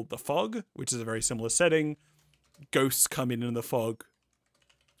film called The Fog, which is a very similar setting. Ghosts come in the fog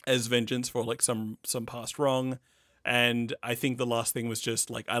as vengeance for like some past wrong. And I think the last thing was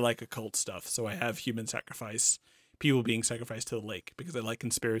just like, I like occult stuff. So I have human sacrifice, people being sacrificed to the lake because I like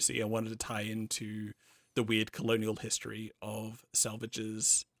conspiracy. I wanted to tie into the weird colonial history of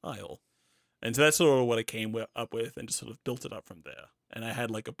Salvage's Isle. And so that's sort of what I came up with and just sort of built it up from there. And I had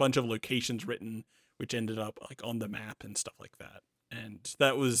like a bunch of locations written, which ended up like on the map and stuff like that. And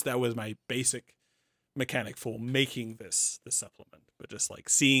that was my basic mechanic for making this supplement, but just like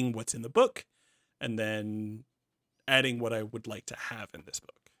seeing what's in the book and then adding what I would like to have in this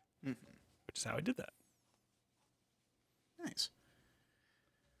book, which is how I did that. Nice.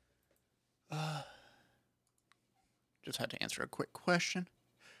 Just had to answer a quick question.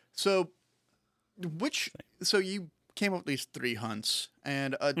 So you came up with these 3 hunts,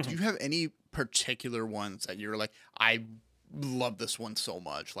 and do you have any particular ones that you're like, I love this one so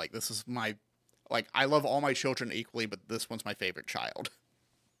much? Like, this is my, like, I love all my children equally, but this one's my favorite child.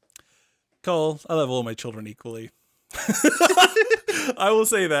 Cole, I love all my children equally. I will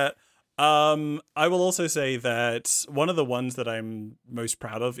say that. I will also say that one of the ones that I'm most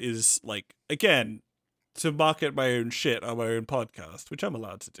proud of is, like, again, to market my own shit on my own podcast, which I'm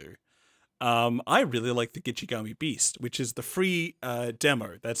allowed to do. I really like the Gichigami Beast, which is the free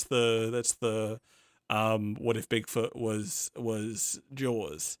demo. That's the what if Bigfoot was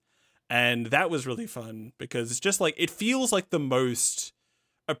Jaws. And that was really fun because it's just like, it feels like the most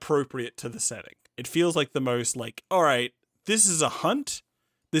appropriate to the setting. It feels like the most like, all right, this is a hunt.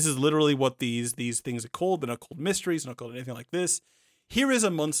 This is literally what these things are called. They're not called mysteries, not called anything like this. Here is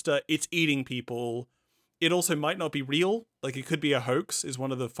a monster. It's eating people. It also might not be real. Like, it could be a hoax is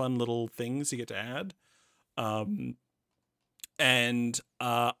one of the fun little things you get to add. And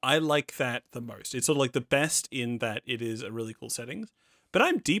I like that the most. It's sort of like the best in that it is a really cool setting. But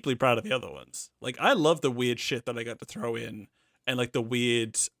I'm deeply proud of the other ones. Like, I love the weird shit that I got to throw in. And like the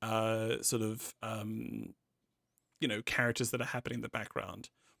weird sort of, characters that are happening in the background.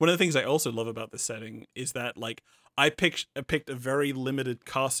 One of the things I also love about this setting is that, like, I picked a very limited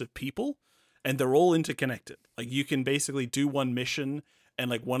cast of people, and they're all interconnected. Like, you can basically do one mission, and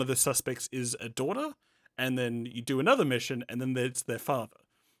like one of the suspects is a daughter, and then you do another mission, and then it's their father.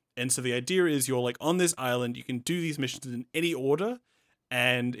 And so the idea is you're like on this island, you can do these missions in any order,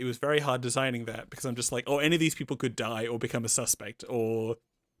 and it was very hard designing that because I'm just like, oh, any of these people could die or become a suspect or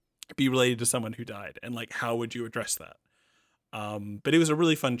be related to someone who died, and like, how would you address that? But it was a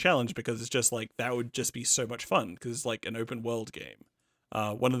really fun challenge because it's just like, that would just be so much fun because it's like an open world game.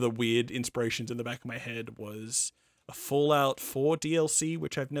 One of the weird inspirations in the back of my head was a Fallout 4 DLC,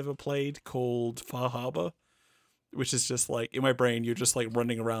 which I've never played, called Far Harbor, which is just like, in my brain, you're just like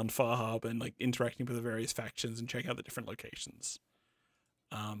running around Far Harbor and like interacting with the various factions and checking out the different locations.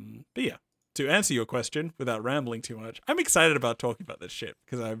 But yeah, to answer your question without rambling too much, I'm excited about talking about this shit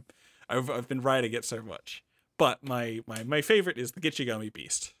because I've been writing it so much. But my favorite is the Gichigami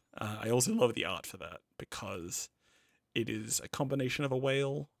Beast. I also love the art for that because it is a combination of a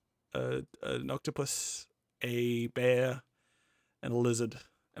whale, an octopus, a bear, and a lizard,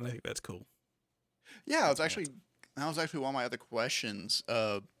 and I think that's cool. Yeah, that was actually one of my other questions.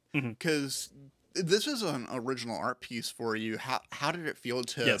 Mhm. Because this is an original art piece for you. How did it feel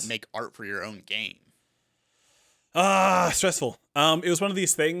to Yes. make art for your own game? Stressful. It was one of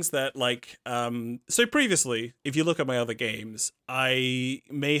these things that so previously, if you look at my other games, I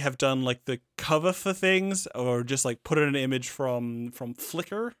may have done like the cover for things or just like put in an image from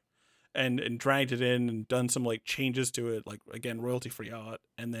Flickr and dragged it in and done some like changes to it, like again royalty free art,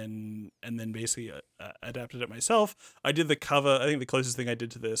 and then basically adapted it myself. I did the cover. I think the closest thing I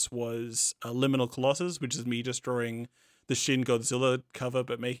did to this was Liminal Colossus, which is me just drawing the Shin Godzilla cover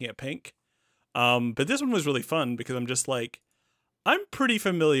but making it pink. But this one was really fun because I'm just like, I'm pretty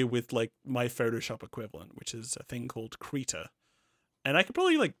familiar with like my Photoshop equivalent, which is a thing called Krita, and I could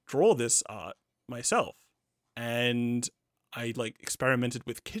probably like draw this art myself. And I like experimented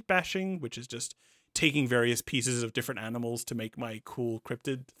with kit bashing, which is just taking various pieces of different animals to make my cool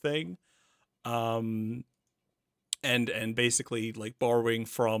cryptid thing. And basically like borrowing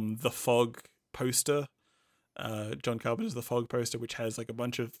from the Fog poster, John Carpenter's The Fog poster, which has like a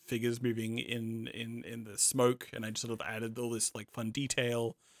bunch of figures moving in the smoke, and I just sort of added all this like fun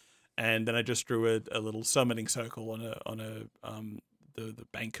detail, and then I just drew a little summoning circle on the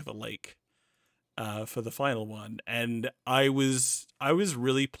bank of a lake for the final one, and I was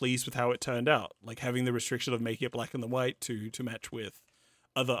really pleased with how it turned out. Like having the restriction of making it black and the white to match with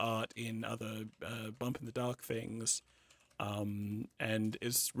other art in other bump in the dark things. And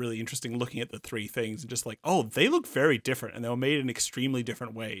it's really interesting looking at the three things and just like, oh, they look very different and they were made in extremely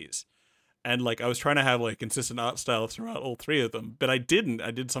different ways. And like I was trying to have like consistent art style throughout all three of them, but I didn't. I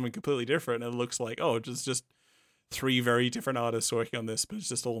did something completely different, and it looks like, oh, it's just three very different artists working on this, but it's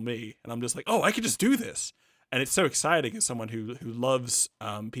just all me. And I'm just like, oh, I could just do this. And it's so exciting as someone who loves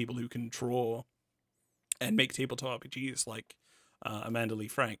people who can draw and make tabletop RPGs like Amanda Lee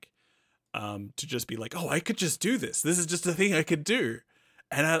Frank. To just be like, oh, I could just do this. This is just a thing I could do.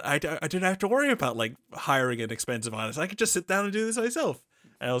 And I didn't have to worry about like hiring an expensive artist. I could just sit down and do this myself.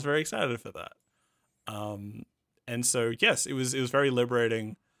 And I was very excited for that. And so, yes, it was very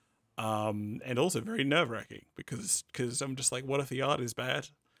liberating, and also very nerve-wracking because I'm just like, what if the art is bad?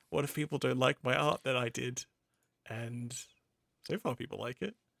 What if people don't like my art that I did? And so far, people like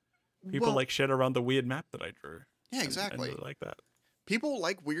it. People like shit around the weird map that I drew. Yeah, exactly. And really like that. People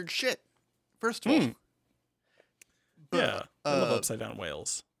like weird shit. First of all, but, yeah, I love upside down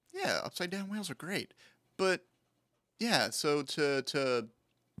whales. Yeah, upside down whales are great. But yeah, so to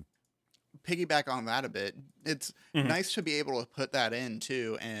piggyback on that a bit, it's nice to be able to put that in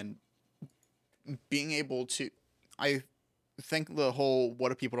too, and being able to. I think the whole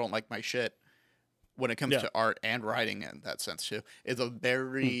 "what if people don't like my shit" when it comes to art and writing in that sense too is a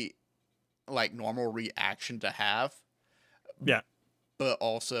very like normal reaction to have. Yeah, but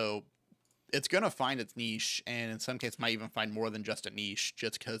also it's going to find its niche, and in some cases might even find more than just a niche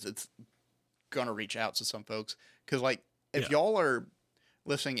just because it's going to reach out to some folks. Because, like, if y'all are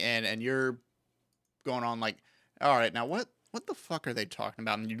listening in and you're going on, like, all right, now what the fuck are they talking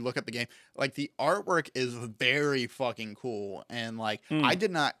about? And you look at the game, like, the artwork is very fucking cool. And, like, I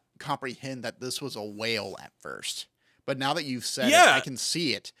did not comprehend that this was a whale at first. But now that you've said it, I can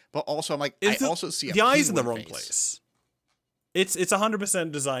see it. But also, I'm like, I also see the eyes in the wrong place. It's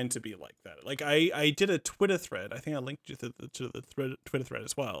 100% designed to be like that. Like I did a Twitter thread. I think I linked you to the Twitter thread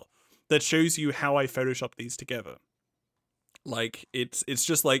as well. That shows you how I Photoshopped these together. Like it's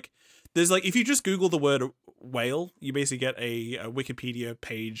just like there's like if you just Google the word whale, you basically get a Wikipedia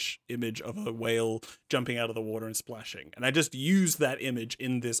page image of a whale jumping out of the water and splashing. And I just used that image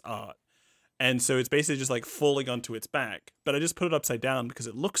in this art. And so it's basically just like falling onto its back. But I just put it upside down because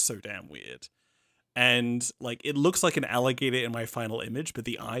it looks so damn weird. And like it looks like an alligator in my final image, but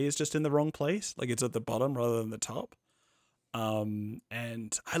the eye is just in the wrong place. Like it's at the bottom rather than the top. And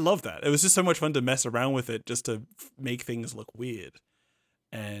I love that. It was just so much fun to mess around with it just to make things look weird.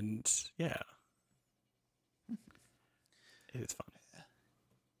 And yeah, it is fun.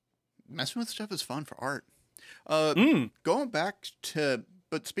 Messing with stuff is fun for art. Going back to,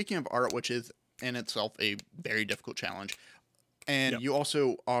 but speaking of art, which is in itself a very difficult challenge. And you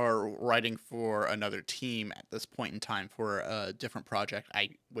also are writing for another team at this point in time for a different project.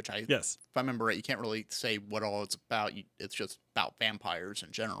 If I remember right, you can't really say what all it's about. It's just about vampires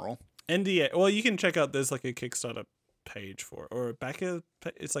in general. NDA. Well, you can check out. There's like a Kickstarter page for it, or backer.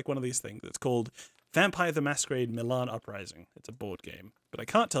 It's like one of these things. It's called Vampire the Masquerade Milan Uprising. It's a board game, but I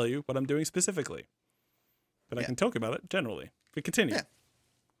can't tell you what I'm doing specifically. But I can talk about it generally. We continue. Yeah.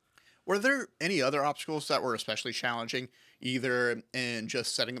 Were there any other obstacles that were especially challenging, either in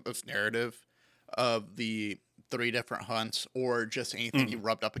just setting up this narrative of the 3 different hunts, or just anything you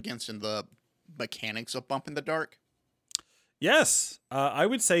rubbed up against in the mechanics of Bump in the Dark? Yes, I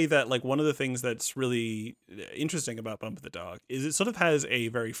would say that like one of the things that's really interesting about Bump in the Dark is it sort of has a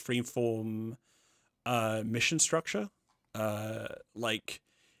very freeform mission structure. Like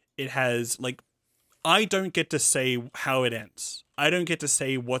it has like I don't get to say how it ends. I don't get to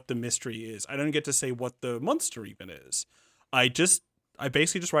say what the mystery is. I don't get to say what the monster even is. I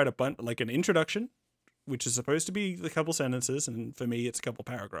basically just write an introduction, which is supposed to be a couple sentences, and for me it's a couple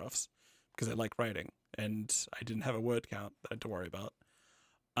paragraphs because I like writing and I didn't have a word count that I had to worry about.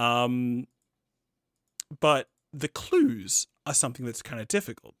 But the clues are something that's kind of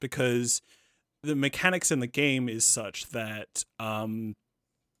difficult because the mechanics in the game is such that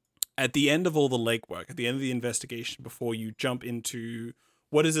at the end of all the legwork, at the end of the investigation, before you jump into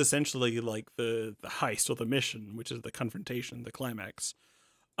what is essentially like the heist or the mission, which is the confrontation, the climax,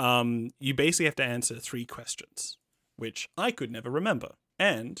 you basically have to answer 3 questions, which I could never remember.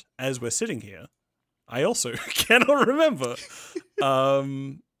 And as we're sitting here, I also cannot remember.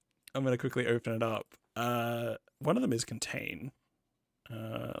 I'm going to quickly open it up. One of them is contain.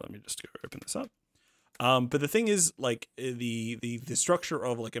 Let me just go open this up. But the thing is, like the structure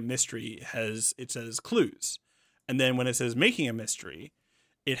of like a mystery it says clues, and then when it says making a mystery,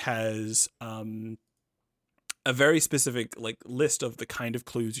 it has a very specific like list of the kind of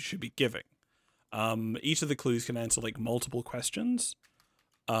clues you should be giving. Each of the clues can answer like multiple questions.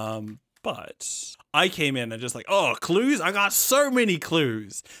 But I came in and just like, oh, clues? I got so many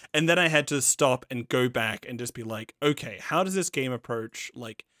clues. And then I had to stop and go back and just be like, okay, how does this game approach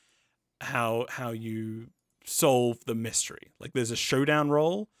like how you solve the mystery? Like there's a showdown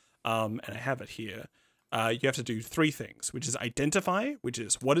roll, and I have it here. You have to do 3 things, which is identify, which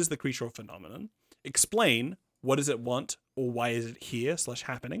is what is the creature or phenomenon, explain, what does it want or why is it here /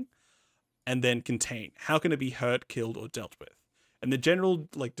 happening, and then contain, how can it be hurt, killed, or dealt with. And the general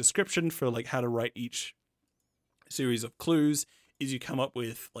like description for like how to write each series of clues is you come up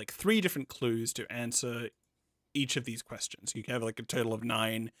with like 3 different clues to answer each of these questions. You can have like a total of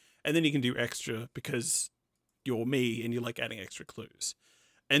 9, and then you can do extra because you're me and you like adding extra clues.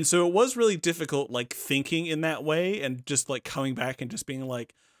 And so it was really difficult like thinking in that way and just like coming back and just being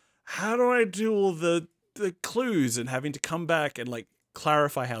like, how do I do all the clues, and having to come back and like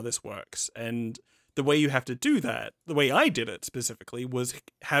clarify how this works. And the way you have to do that, the way I did it specifically, was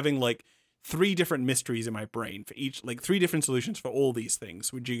having like 3 different mysteries in my brain for each, like 3 different solutions for all these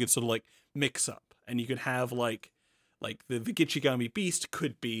things, which you could sort of like mix up. And you could have like the Vigichigami beast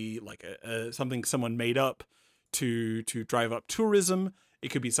could be like something someone made up to drive up tourism.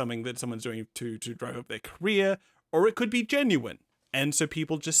 It could be something that someone's doing to drive up their career, or it could be genuine. And so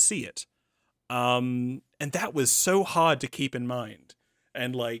people just see it. And that was so hard to keep in mind.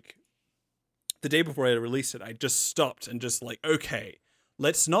 And like the day before I released it, I just stopped and just like, okay,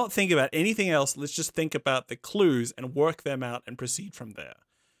 let's not think about anything else. Let's just think about the clues and work them out and proceed from there.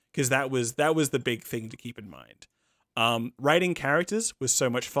 Because that was the big thing to keep in mind. Writing characters was so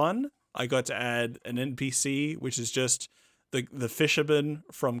much fun. I got to add an NPC, which is just the fisherman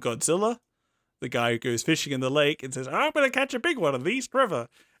from Godzilla, the guy who goes fishing in the lake and says, I'm going to catch a big one in the East River.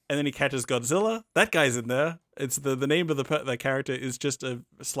 And then he catches Godzilla. That guy's in there. It's the name of the character is just a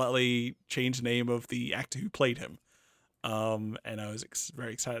slightly changed name of the actor who played him. And I was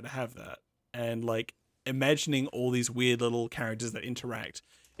very excited to have that. And like imagining all these weird little characters that interact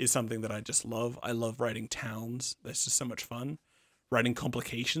is something that I just love. I love writing towns. That's just so much fun. Writing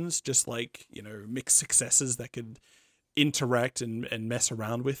complications, just like, you know, mixed successes that could interact and mess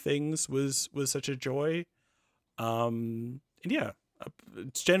around with things was such a joy. And yeah,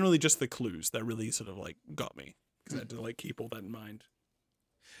 it's generally just the clues that really sort of like got me, because I had to like keep all that in mind.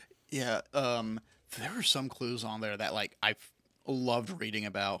 Yeah, there were some clues on there that like I loved reading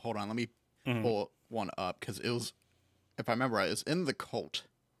about. Hold on, let me pull one up, because it was, if I remember right, it's in the cult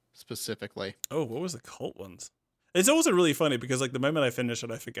specifically. Oh, what was the cult ones? It's also really funny because like the moment I finish it,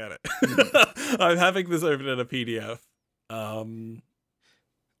 I forget it. I'm having this open in a PDF.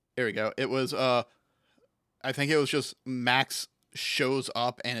 Here we go. It was I think it was just Max shows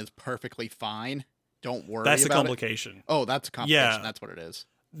up and is perfectly fine. Don't worry. That's about the complication. It. Oh, that's a complication. Yeah. That's what it is.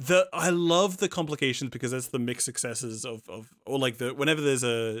 I love the complications because that's the mixed successes of or like whenever there's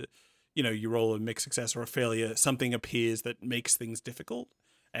a, you know, you roll a mixed success or a failure, something appears that makes things difficult.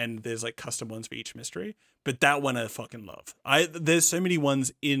 and there's like custom ones for each mystery. But that one I fucking love. There's so many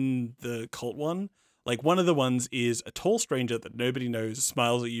ones in the cult one. Like one of the ones is a tall stranger that nobody knows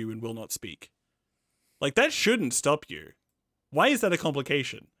smiles at you and will not speak. Like that shouldn't stop you. Why is that a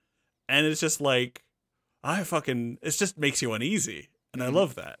complication? And it's just like, it just makes you uneasy. And I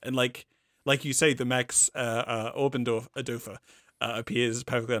love that. And like you say, the Max Oberndorfer appears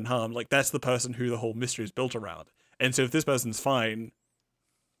perfectly unharmed. Like that's the person who the whole mystery is built around. And so if this person's fine,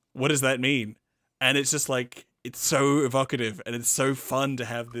 what does that mean? And it's just like, it's so evocative and it's so fun to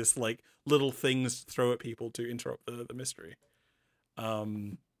have this like little things throw at people to interrupt the mystery.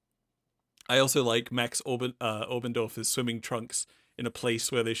 I also like Max Oberndorfer's swimming trunks in a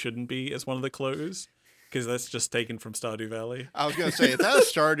place where they shouldn't be as one of the clothes, because that's just taken from Stardew Valley. I was going to say, is that a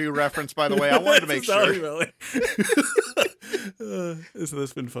Stardew reference, by the way? I wanted to make sure. Stardew Valley. So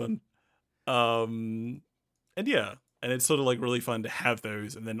that's been fun. And yeah, and it's sort of like really fun to have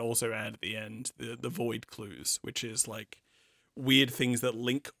those, and then also add at the end the void clues, which is like weird things that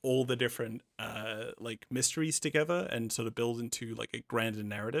link all the different like mysteries together and sort of build into like a grander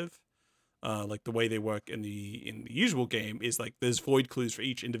narrative. Like the way they work in the usual game is like there's void clues for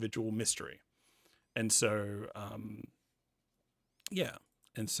each individual mystery. And so, yeah.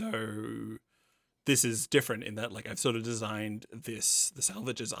 And so this is different in that like I've sort of designed the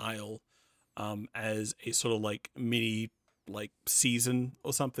Salvage's Isle as a sort of like mini like season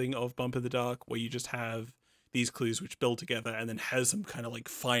or something of Bump in the Dark, where you just have these clues which build together and then has some kind of like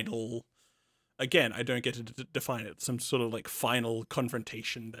final, again, I don't get to define it, some sort of like final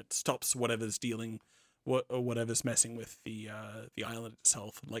confrontation that stops whatever's whatever's messing with the island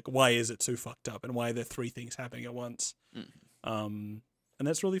itself. Like, why is it so fucked up, and why are there three things happening at once? And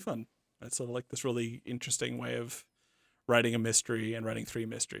that's really fun. That's sort of like this really interesting way of writing a mystery and writing three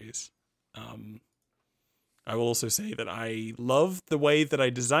mysteries. I will also say that I love the way that I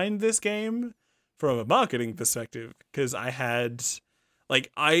designed this game from a marketing perspective, because I had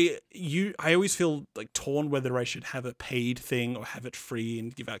like I always feel like torn whether I should have a paid thing or have it free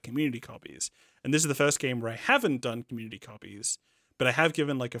and give out community copies. And this is the first game where I haven't done community copies, but I have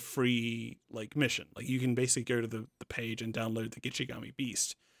given like a free like mission. Like you can basically go to the page and download the Gichigami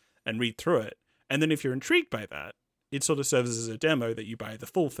Beast and read through it. And then if you're intrigued by that, it sort of serves as a demo that you buy the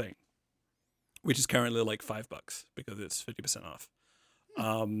full thing, which is currently like $5 because it's 50% off.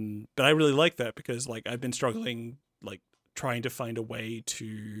 But I really like that because like I've been struggling like trying to find a way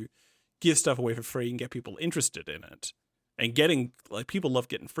to give stuff away for free and get people interested in it, and getting like people love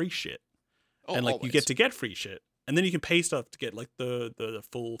getting free shit. And like always. You get to get free shit, and then you can pay stuff to get like the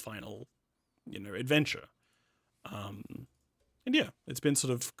full final, adventure. And yeah, it's been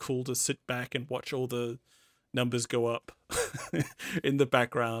sort of cool to sit back and watch all the numbers go up in the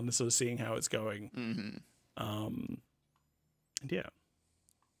background, sort of seeing how it's going. And yeah.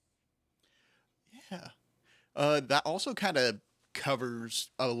 That also kind of covers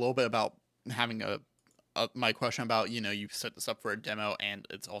a little bit about having my question about, you set this up for a demo and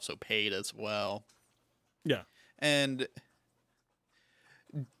it's also paid as well. Yeah. And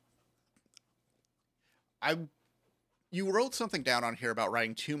you wrote something down on here about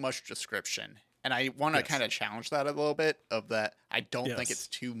writing too much description. And I want to kind of challenge that a little bit of that. I don't think it's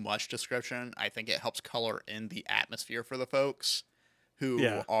too much description. I think it helps color in the atmosphere for the folks who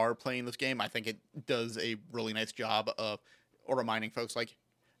are playing this game. I think it does a really nice job of reminding folks like,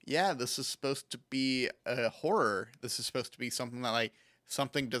 yeah, this is supposed to be a horror. This is supposed to be something that like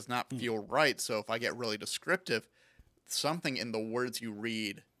something does not feel right. So if I get really descriptive, something in the words you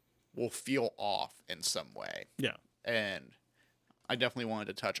read will feel off in some way. Yeah. And I definitely wanted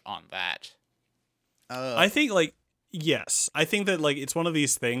to touch on that. I think like, yes, I think that like, it's one of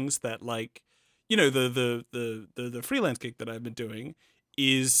these things that like, the freelance gig that I've been doing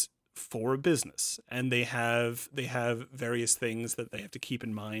is for a business, and they have various things that they have to keep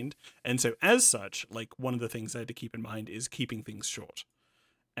in mind. And so as such, like one of the things I had to keep in mind is keeping things short.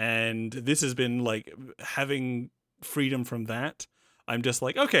 And this has been like having freedom from that. I'm just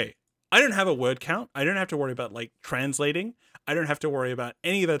like, okay, I don't have a word count. I don't have to worry about like translating. I don't have to worry about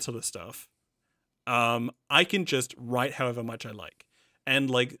any of that sort of stuff. I can just write however much I like. And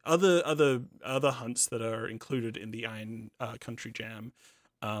like other hunts that are included in the Iron Country Jam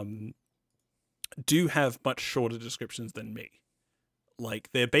do have much shorter descriptions than me. Like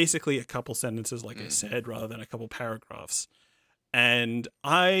they're basically a couple sentences, like I said, rather than a couple paragraphs. And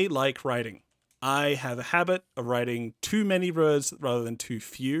I like writing. I have a habit of writing too many words rather than too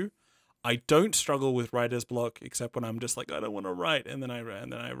few. I don't struggle with writer's block except when I'm just like, I don't want to write, and then I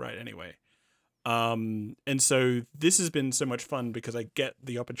write anyway. And so this has been so much fun because I get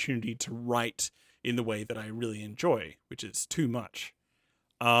the opportunity to write in the way that I really enjoy, which is too much.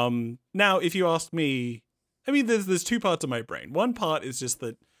 Now, if you ask me, I mean, there's two parts of my brain. One part is just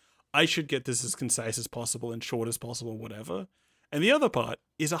that I should get this as concise as possible and short as possible, whatever. And the other part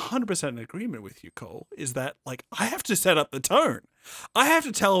is 100% in agreement with you, Cole, is that, like, I have to set up the tone. I have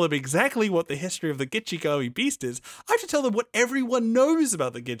to tell them exactly what the history of the Gichigami Beast is. I have to tell them what everyone knows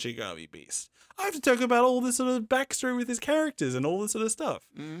about the Gichigami Beast. I have to talk about all this sort of backstory with his characters and all this sort of stuff.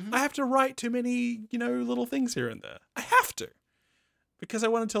 I have to write too many, little things here and there. I have to. Because I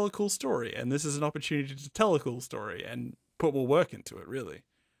want to tell a cool story, and this is an opportunity to tell a cool story and put more work into it, really.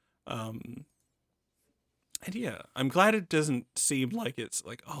 And yeah, I'm glad it doesn't seem like it's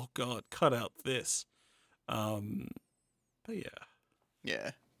like, oh god, cut out this. But yeah.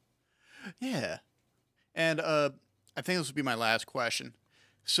 Yeah. Yeah. And I think this would be my last question.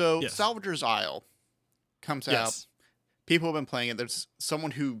 So Yes. Salvager's Isle comes out. Yes. People have been playing it. There's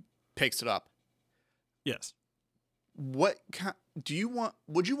someone who picks it up. Yes. Would you want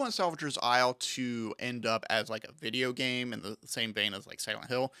Salvager's Isle to end up as like a video game in the same vein as like Silent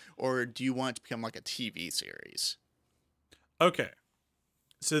Hill, or do you want it to become like a TV series? Okay.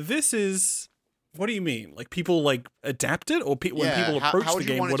 So this is, what do you mean? Like people like adapt it, or when people approach how the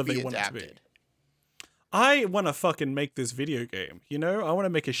game, what do they want it to be? I want to fucking make this video game, I want to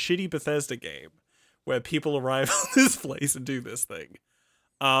make a shitty Bethesda game where people arrive on this place and do this thing.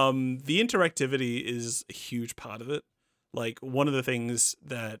 The interactivity is a huge part of it. Like, one of the things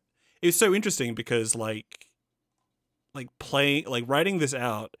that is so interesting because like playing, like writing this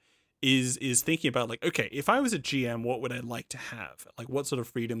out is thinking about like, okay, if I was a GM, what would I like to have? Like, what sort of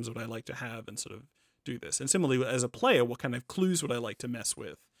freedoms would I like to have and sort of do this? And similarly, as a player, what kind of clues would I like to mess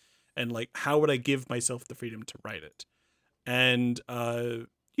with? And like, how would I give myself the freedom to write it? And, I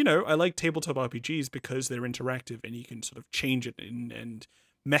like tabletop RPGs because they're interactive and you can sort of change it and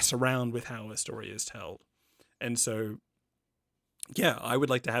mess around with how a story is told. And so, yeah, I would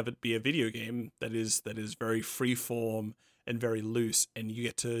like to have it be a video game that is very free form and very loose, and you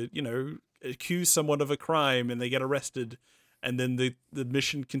get to, accuse someone of a crime and they get arrested, and then the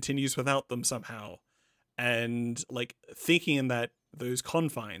mission continues without them somehow. And like thinking in those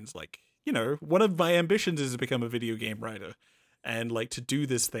confines, like, one of my ambitions is to become a video game writer and like to do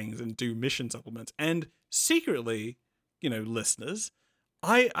these things and do mission supplements. And secretly, listeners,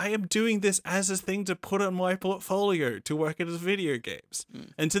 I am doing this as a thing to put on my portfolio to work at as video games.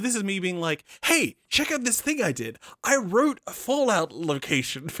 And so this is me being like, hey, check out this thing I did. I wrote a Fallout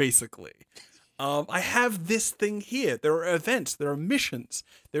location, basically. I have this thing here. There are events. There are missions.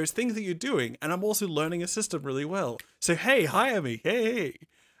 There's things that you're doing. And I'm also learning a system really well. So, hey, hire me. Hey.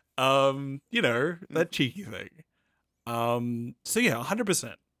 That cheeky thing. So, yeah,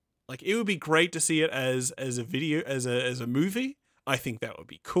 100%. Like, it would be great to see it as a video, as a movie. I think that would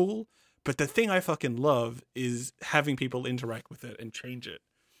be cool. But the thing I fucking love is having people interact with it and change it.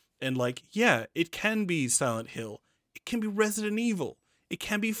 And like, yeah, it can be Silent Hill. It can be Resident Evil. It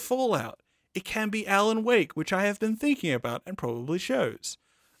can be Fallout. It can be Alan Wake, which I have been thinking about and probably shows.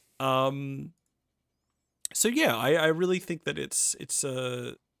 So yeah, I really think that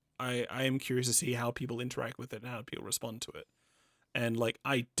I am curious to see how people interact with it and how people respond to it. And like,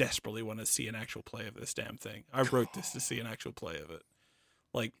 I desperately want to see an actual play of this damn thing. I wrote this to see an actual play of it.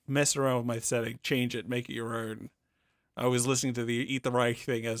 Like, mess around with my setting, change it, make it your own. I was listening to the Eat the Reich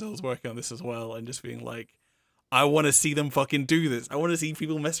thing as I was working on this as well, and just being like, I want to see them fucking do this. I want to see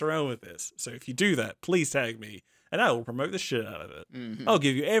people mess around with this. So if you do that, please tag me, and I will promote the shit out of it. Mm-hmm. I'll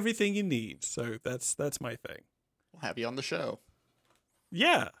give you everything you need. So that's my thing. We'll have you on the show.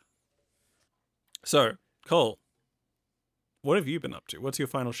 Yeah. So, Cole, what have you been up to? What's your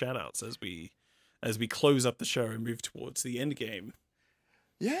final shout-outs as we close up the show and move towards the end game?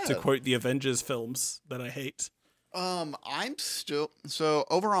 Yeah. To quote the Avengers films that I hate. I'm still... So,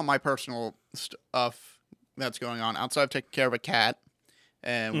 over on my personal stuff that's going on, outside of taking care of a cat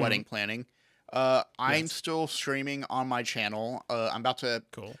and wedding planning, I'm still streaming on my channel. I'm about to...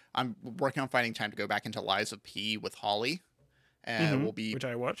 Cool. I'm working on finding time to go back into Lies of P with Holly. And we'll be... Which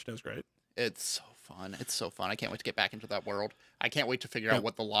I watched. It was great. It's so fun. It's so fun. I can't wait to get back into that world. I can't wait to figure out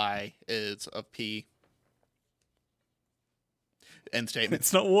what the lie is of P. End statement.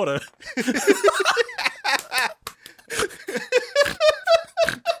 It's not water.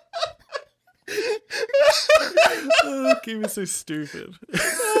 Oh, that game is so stupid.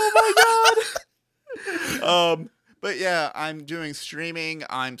 Oh my god. But yeah, I'm doing streaming.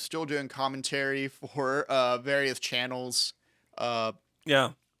 I'm still doing commentary for various channels.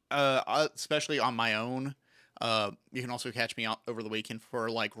 Yeah. Especially on my own. You can also catch me out over the weekend for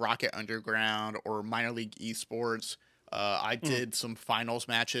like Rocket Underground or Minor League Esports. I did some finals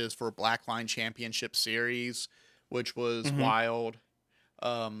matches for Blackline Championship Series, which was wild.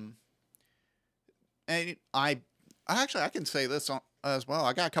 Um, and I can say this as well.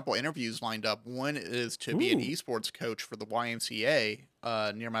 I got a couple interviews lined up. One is to be an esports coach for the YMCA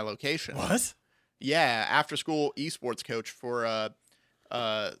near my location. What? Yeah, after school esports coach for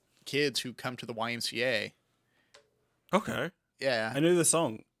kids who come to the YMCA. Okay. Yeah. I knew the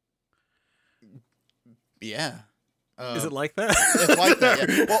song. Yeah. Is it like that? It's like that,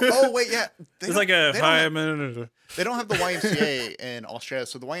 yeah. Well, oh, wait, yeah. It's like a... They don't have the YMCA in Australia.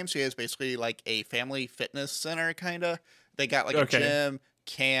 So the YMCA is basically like a family fitness center, kind of. They got like a gym,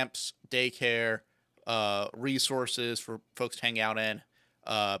 camps, daycare, resources for folks to hang out in.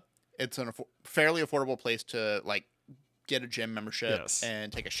 It's a fairly affordable place to like get a gym membership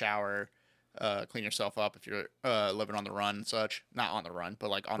and take a shower, clean yourself up if you're living on the run and such. Not on the run,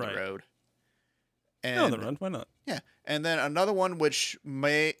 but like on the road. And, on the run, why not? Yeah. And then another one, which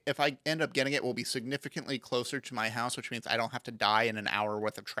may, if I end up getting it, will be significantly closer to my house, which means I don't have to die in an hour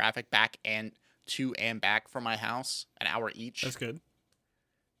worth of traffic back and to and back from my house, an hour each. That's good.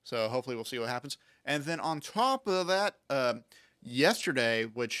 So hopefully we'll see what happens. And then on top of that, yesterday,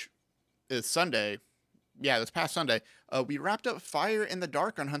 which is Sunday, this past Sunday, we wrapped up Fire in the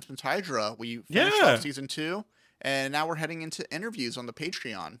Dark on Huntsman's Hydra. We finished off season 2, and now we're heading into interviews on the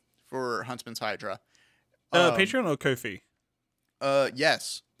Patreon for Huntsman's Hydra. Patreon or Ko-fi?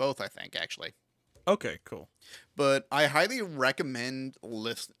 Yes, both I think actually. Okay, cool. But I highly recommend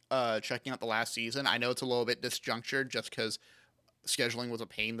checking out the last season. I know it's a little bit disjunctured just because scheduling was a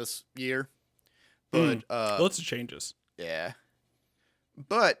pain this year. But lots of changes. Yeah.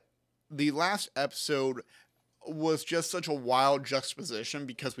 But the last episode was just such a wild juxtaposition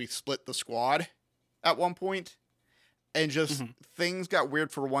because we split the squad at one point, and just things got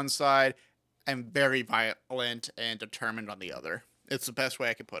weird for one side and very violent and determined on the other. It's the best way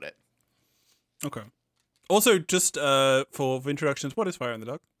I could put it. Okay. Also, just for introductions, what is Fire in the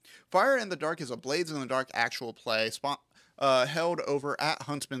Dark? Fire in the Dark is a Blades in the Dark actual play held over at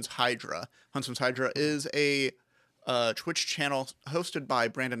Huntsman's Hydra. Huntsman's Hydra is a Twitch channel hosted by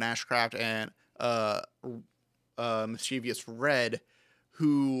Brandon Ashcraft and Mischievous Red,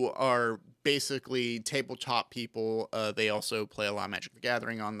 who are basically tabletop people. They also play a lot of Magic the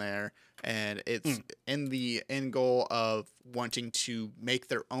Gathering on there, and it's in the end goal of wanting to make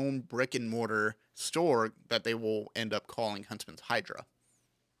their own brick and mortar store that they will end up calling Huntsman's Hydra.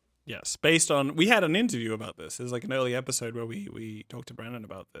 Yes, based on... We had an interview about this. There's like an early episode where we talked to Brandon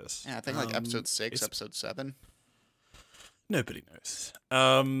about this. Yeah, I think like episode 6, episode 7. Nobody knows.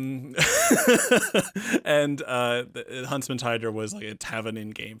 And the Huntsman's Hydra was like a tavern in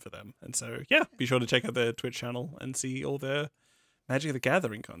game for them. And so, yeah, be sure to check out their Twitch channel and see all their Magic the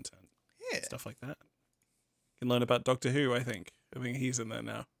Gathering content. Yeah. Stuff like that. You can learn about Doctor Who, I think. I think he's in there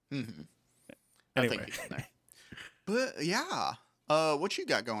now. Mm-hmm. Anyway. I think he's in there. But, yeah. What you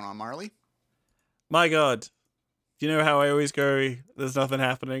got going on, Marley? My God. You know how I always go, there's nothing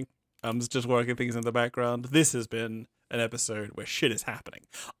happening? I'm just working things in the background. This has been an episode where shit is happening.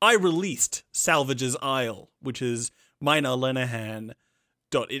 I released Salvage's Isle, which is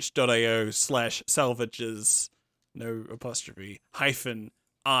minorlenahan.itch.io/salvages, no apostrophe, hyphen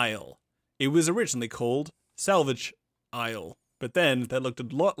Isle. It was originally called Salvage Isle, but then that looked a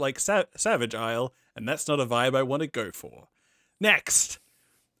lot like Savage Isle, and that's not a vibe I want to go for. Next,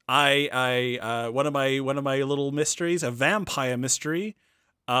 one of my little mysteries, a vampire mystery,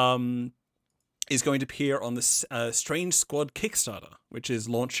 is going to appear on the Strange Squad Kickstarter, which is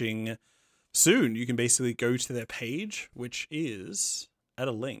launching soon. You can basically go to their page, which is at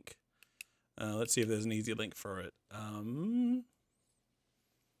a link. Let's see if there's an easy link for it. I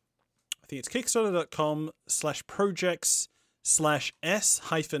think it's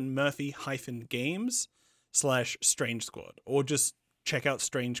kickstarter.com/projects/s-murphy-games/Strange Squad, or just check out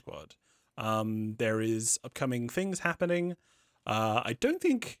Strange Squad. There is upcoming things happening. I don't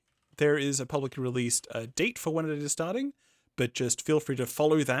think there is a publicly released date for when it is starting, but just feel free to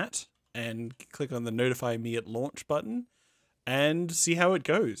follow that and click on the notify me at launch button and see how it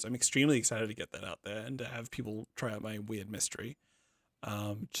goes. I'm extremely excited to get that out there and to have people try out my weird mystery.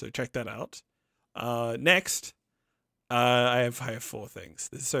 So check that out. Next, I have 4 things.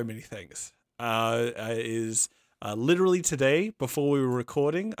 There's so many things. Literally today, before we were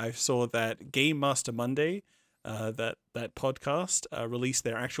recording, I saw that Game Master Monday, that podcast, released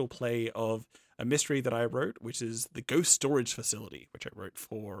their actual play of a mystery that I wrote, which is the Ghost Storage Facility, which I wrote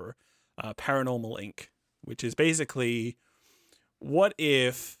for Paranormal Inc., which is basically, what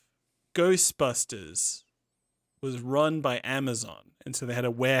if Ghostbusters was run by Amazon, and so they had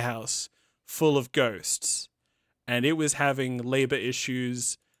a warehouse full of ghosts, and it was having labor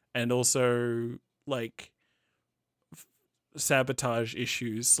issues and also like sabotage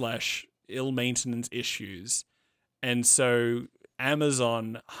issues / ill maintenance issues. And so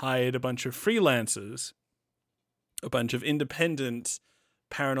Amazon hired a bunch of freelancers, a bunch of independent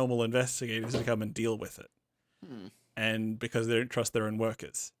paranormal investigators to come and deal with it. And because they don't trust their own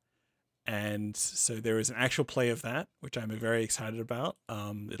workers. And so there is an actual play of that, which I'm very excited about.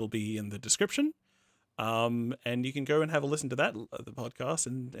 It'll be in the description. And you can go and have a listen to that, the podcast,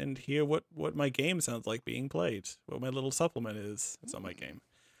 and hear what my game sounds like being played, what my little supplement is. It's not my game.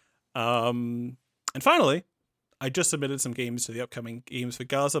 And finally, I just submitted some games to the upcoming Games for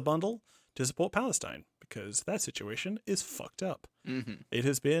Gaza bundle to support Palestine, because that situation is fucked up. It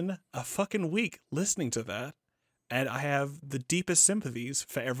has been a fucking week listening to that, and I have the deepest sympathies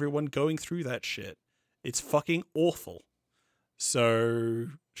for everyone going through that shit. It's fucking awful. So,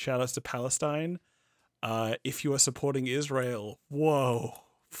 shout outs to Palestine. If you are supporting Israel, whoa,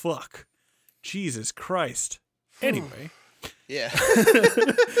 fuck. Jesus Christ. Anyway. Yeah.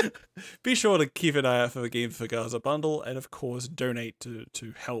 Be sure to keep an eye out for the Games for Gaza bundle, and of course, donate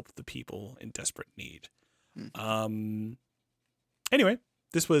to help the people in desperate need. Anyway,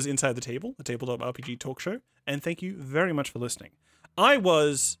 this was Inside the Table, a tabletop RPG talk show, and thank you very much for listening. I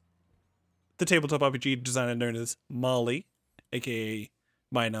was the tabletop RPG designer known as Marley, aka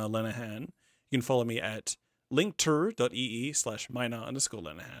Minar Lenahan. You can follow me at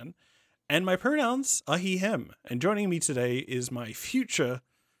linktree.ee/Minar_Lenahan. And my pronouns are he, him. And joining me today is my future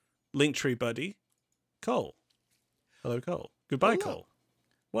Linktree buddy, Cole. Hello, Cole. Goodbye, Hello. Cole.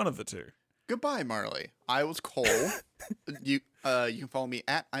 One of the two. Goodbye, Marley. I was Cole. You can follow me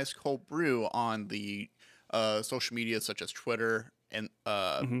at IceColdBrew on the social media such as Twitter and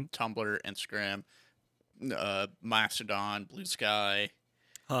Tumblr, Instagram, Mastodon, Blue Sky,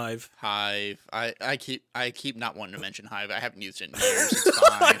 Hive. I keep not wanting to mention Hive. I haven't used it in years. It's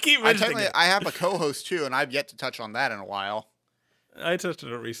fine. I keep mentioning it. I have a co-host too, and I've yet to touch on that in a while. I touched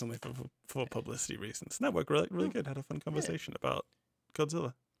on it recently for publicity reasons. And that worked really good. Had a fun conversation about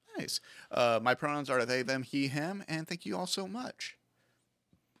Godzilla. Nice. My pronouns are they, them, he, him, and thank you all so much.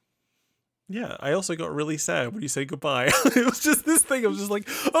 Yeah, I also got really sad when you said goodbye. It was just this thing. I was just like,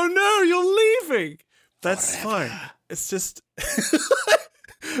 oh no, you're leaving. That's fine. It's just...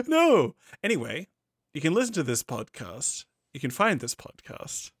 No. Anyway, you can listen to this podcast. You can find this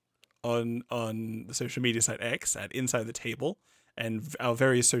podcast on the social media site X at Inside the Table, and our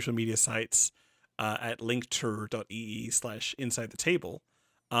various social media sites at linktree.ee/Inside the Table.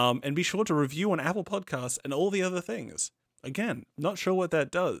 And be sure to review on Apple Podcasts and all the other things. Again, not sure what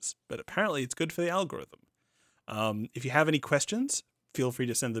that does, but apparently it's good for the algorithm. If you have any questions, feel free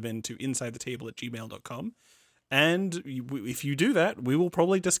to send them in to insidethetable@gmail.com. And if you do that, we will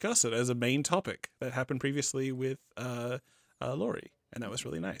probably discuss it as a main topic that happened previously with Laurie, and that was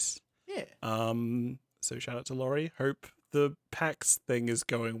really nice. Yeah. So shout out to Laurie. Hope the PAX thing is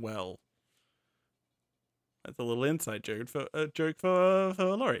going well. That's a little inside joke for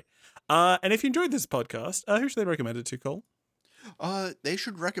Laurie. And if you enjoyed this podcast, who should they recommend it to, Cole? They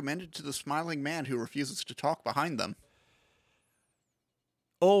should recommend it to the smiling man who refuses to talk behind them.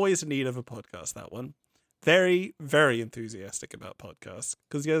 Always in need of a podcast, that one. Very, very enthusiastic about podcasts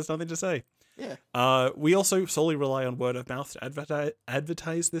because he has nothing to say. Yeah. We also solely rely on word of mouth to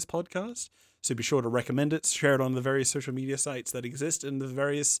advertise this podcast. So be sure to recommend it, share it on the various social media sites that exist in the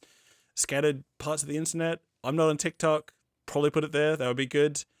various scattered parts of the internet. I'm not on TikTok. Probably put it there. That would be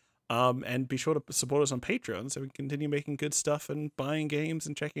good. And be sure to support us on Patreon so we can continue making good stuff and buying games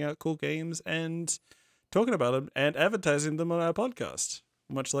and checking out cool games and talking about them and advertising them on our podcast.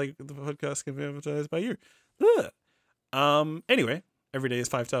 Much like the podcast can be advertised by you. Ugh. Anyway, every day is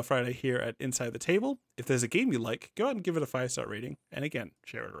 5-Star Friday here at Inside the Table. If there's a game you like, go out and give it a 5-star rating. And again,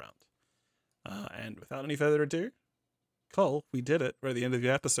 share it around. And without any further ado, Cole, we did it. We're at the end of the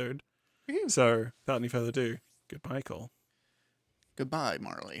episode. So, without any further ado, goodbye, Cole. Goodbye,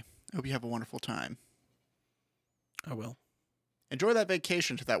 Marley. Hope you have a wonderful time. I will. Enjoy that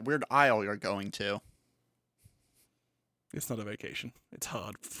vacation to that weird isle you're going to. It's not a vacation. It's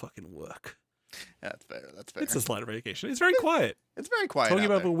hard fucking work. That's fair. That's fair. It's a slight vacation. It's very quiet. It's very quiet. Talking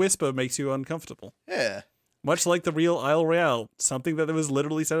about there. a whisper makes you uncomfortable. Yeah. Much like the real Isle Royale, something that was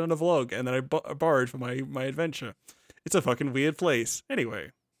literally said on a vlog and that I borrowed for my adventure. It's a fucking weird place.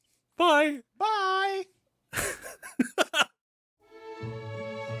 Anyway, bye. Bye.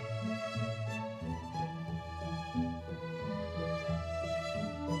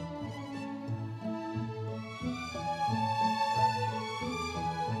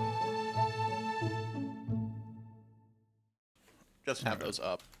 Just have those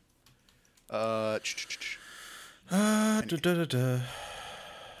up. God.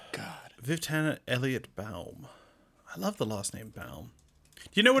 God. Viv Tanner Elliott Baum. I love the last name Baum. Do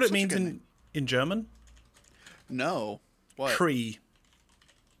you know what it means in German? No. What? Tree.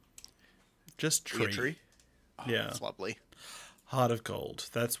 Just Tree. tree. Oh, Yeah. That's lovely. Heart of Gold.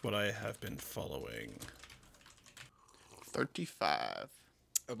 That's what I have been following. 35.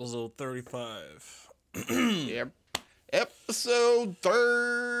 Episode 35. Yep. Episode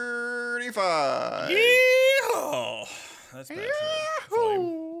 35. Yeehaw! That's bad for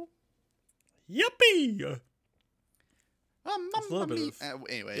volume. Yuppie! It's a little bit of,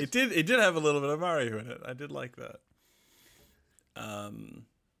 anyways. it did have a little bit of Mario in it. I did like that.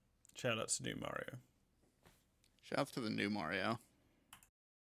 Shout out to new Mario. Shouts to the new Mario.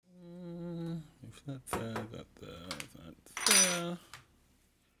 If that's there.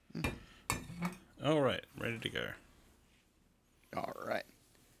 All right, ready to go. All right.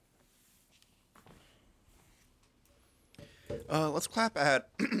 Let's clap at,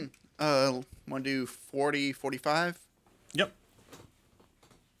 want to do 40, 45? Yep.